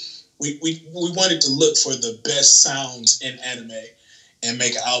saying? We wanted to look for the best sounds in anime and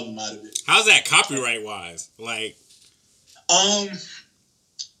make an album out of it. How's that copyright wise? Like, I'm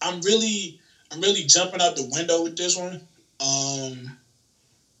really jumping out the window with this one.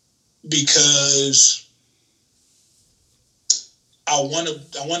 Because I want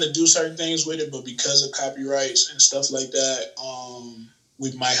to do certain things with it, but because of copyrights and stuff like that,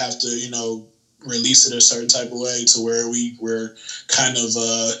 we might have to, release it a certain type of way to where we're kind of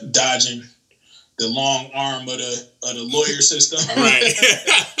dodging the long arm of the lawyer system. Right.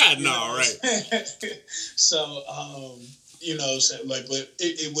 Right. So, but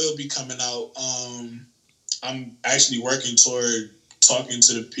it will be coming out. I'm actually working toward talking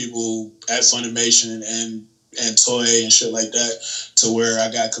to the people at Funimation and Toy and shit like that, to where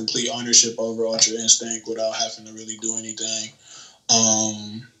I got complete ownership over Ultra Instinct without having to really do anything.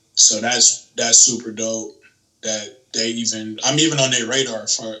 So that's super dope that I'm even on their radar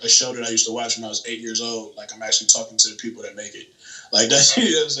for a show that I used to watch when I was 8 years old. Like, I'm actually talking to the people that make it. Like, that's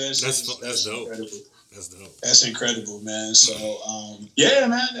that's dope. Incredible. That's dope. That's incredible, man. So, yeah,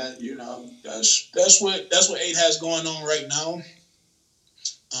 man, that's what 8 has going on right now.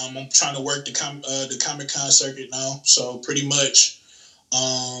 I'm trying to work the Comic-Con circuit now. So pretty much,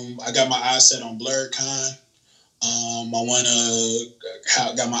 I got my eyes set on BlurredCon. I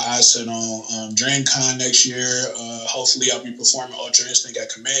got my eyes set on DreamCon next year. Hopefully I'll be performing Ultra Instinct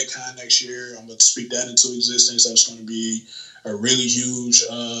at CommandCon next year. I'm going to speak that into existence. That's going to be a really huge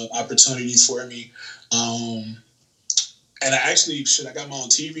opportunity for me. And I got my own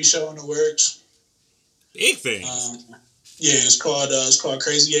TV show in the works. Big things. Yeah, it's called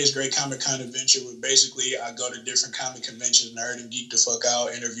Crazy8TheGreat Comic-Con Adventure, where basically I go to different comic conventions, nerd and geek the fuck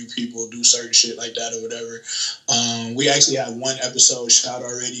out, interview people, do certain shit like that or whatever. We actually have one episode shot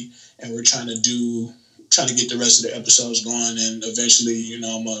already, and we're trying to get the rest of the episodes going, and eventually,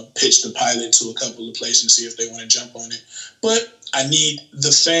 I'm gonna pitch the pilot to a couple of places and see if they want to jump on it. But I need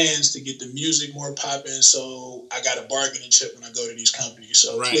the fans to get the music more popping, so I got a bargaining chip when I go to these companies.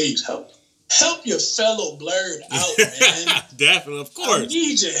 So Please help your fellow Blurred out, man. Definitely, of course. I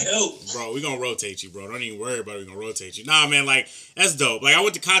need your help. Bro, we're going to rotate you, bro. Don't even worry about it. We're going to rotate you. Nah, man, like, that's dope. Like, I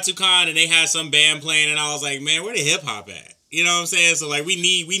went to KatsuCon and they had some band playing and I was like, man, where the hip-hop at? You know what I'm saying? So, like, we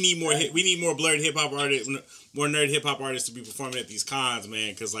need more Blurred hip-hop artists, more nerd hip-hop artists to be performing at these cons,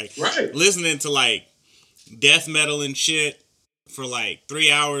 man. Because, like, listening to, like, death metal and shit for, like, 3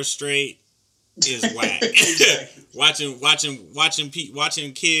 hours straight is whack.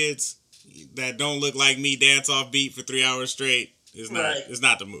 Watching kids that don't look like me dance off beat for 3 hours straight is not it's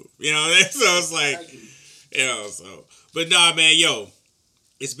not the move. You know what I mean? So it's like, but nah, man,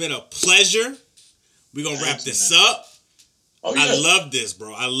 it's been a pleasure. We're gonna wrap this up. Oh, yeah. I love this,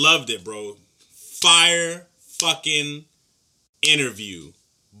 bro. I loved it, bro. Fire fucking interview.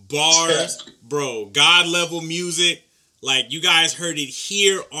 Bars, bro. God level music. Like, you guys heard it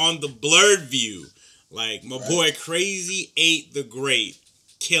here on the Blurred View. Like, my boy Crazy8TheGreat.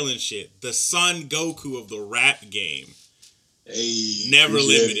 Killing shit. The Son Goku of the rap game. Hey, never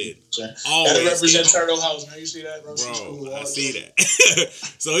limited. Always. Gotta represent Turtle House, man. You see that, bro? Bro, I see that.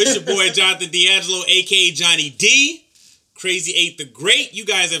 So it's your boy Jonathan D'Angelo, aka Johnny D. Crazy8TheGreat. You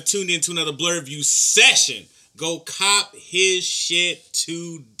guys have tuned into another Blurred View session. Go cop his shit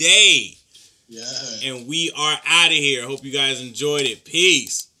today. Yeah. And we are out of here. Hope you guys enjoyed it.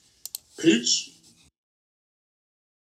 Peace. Peace.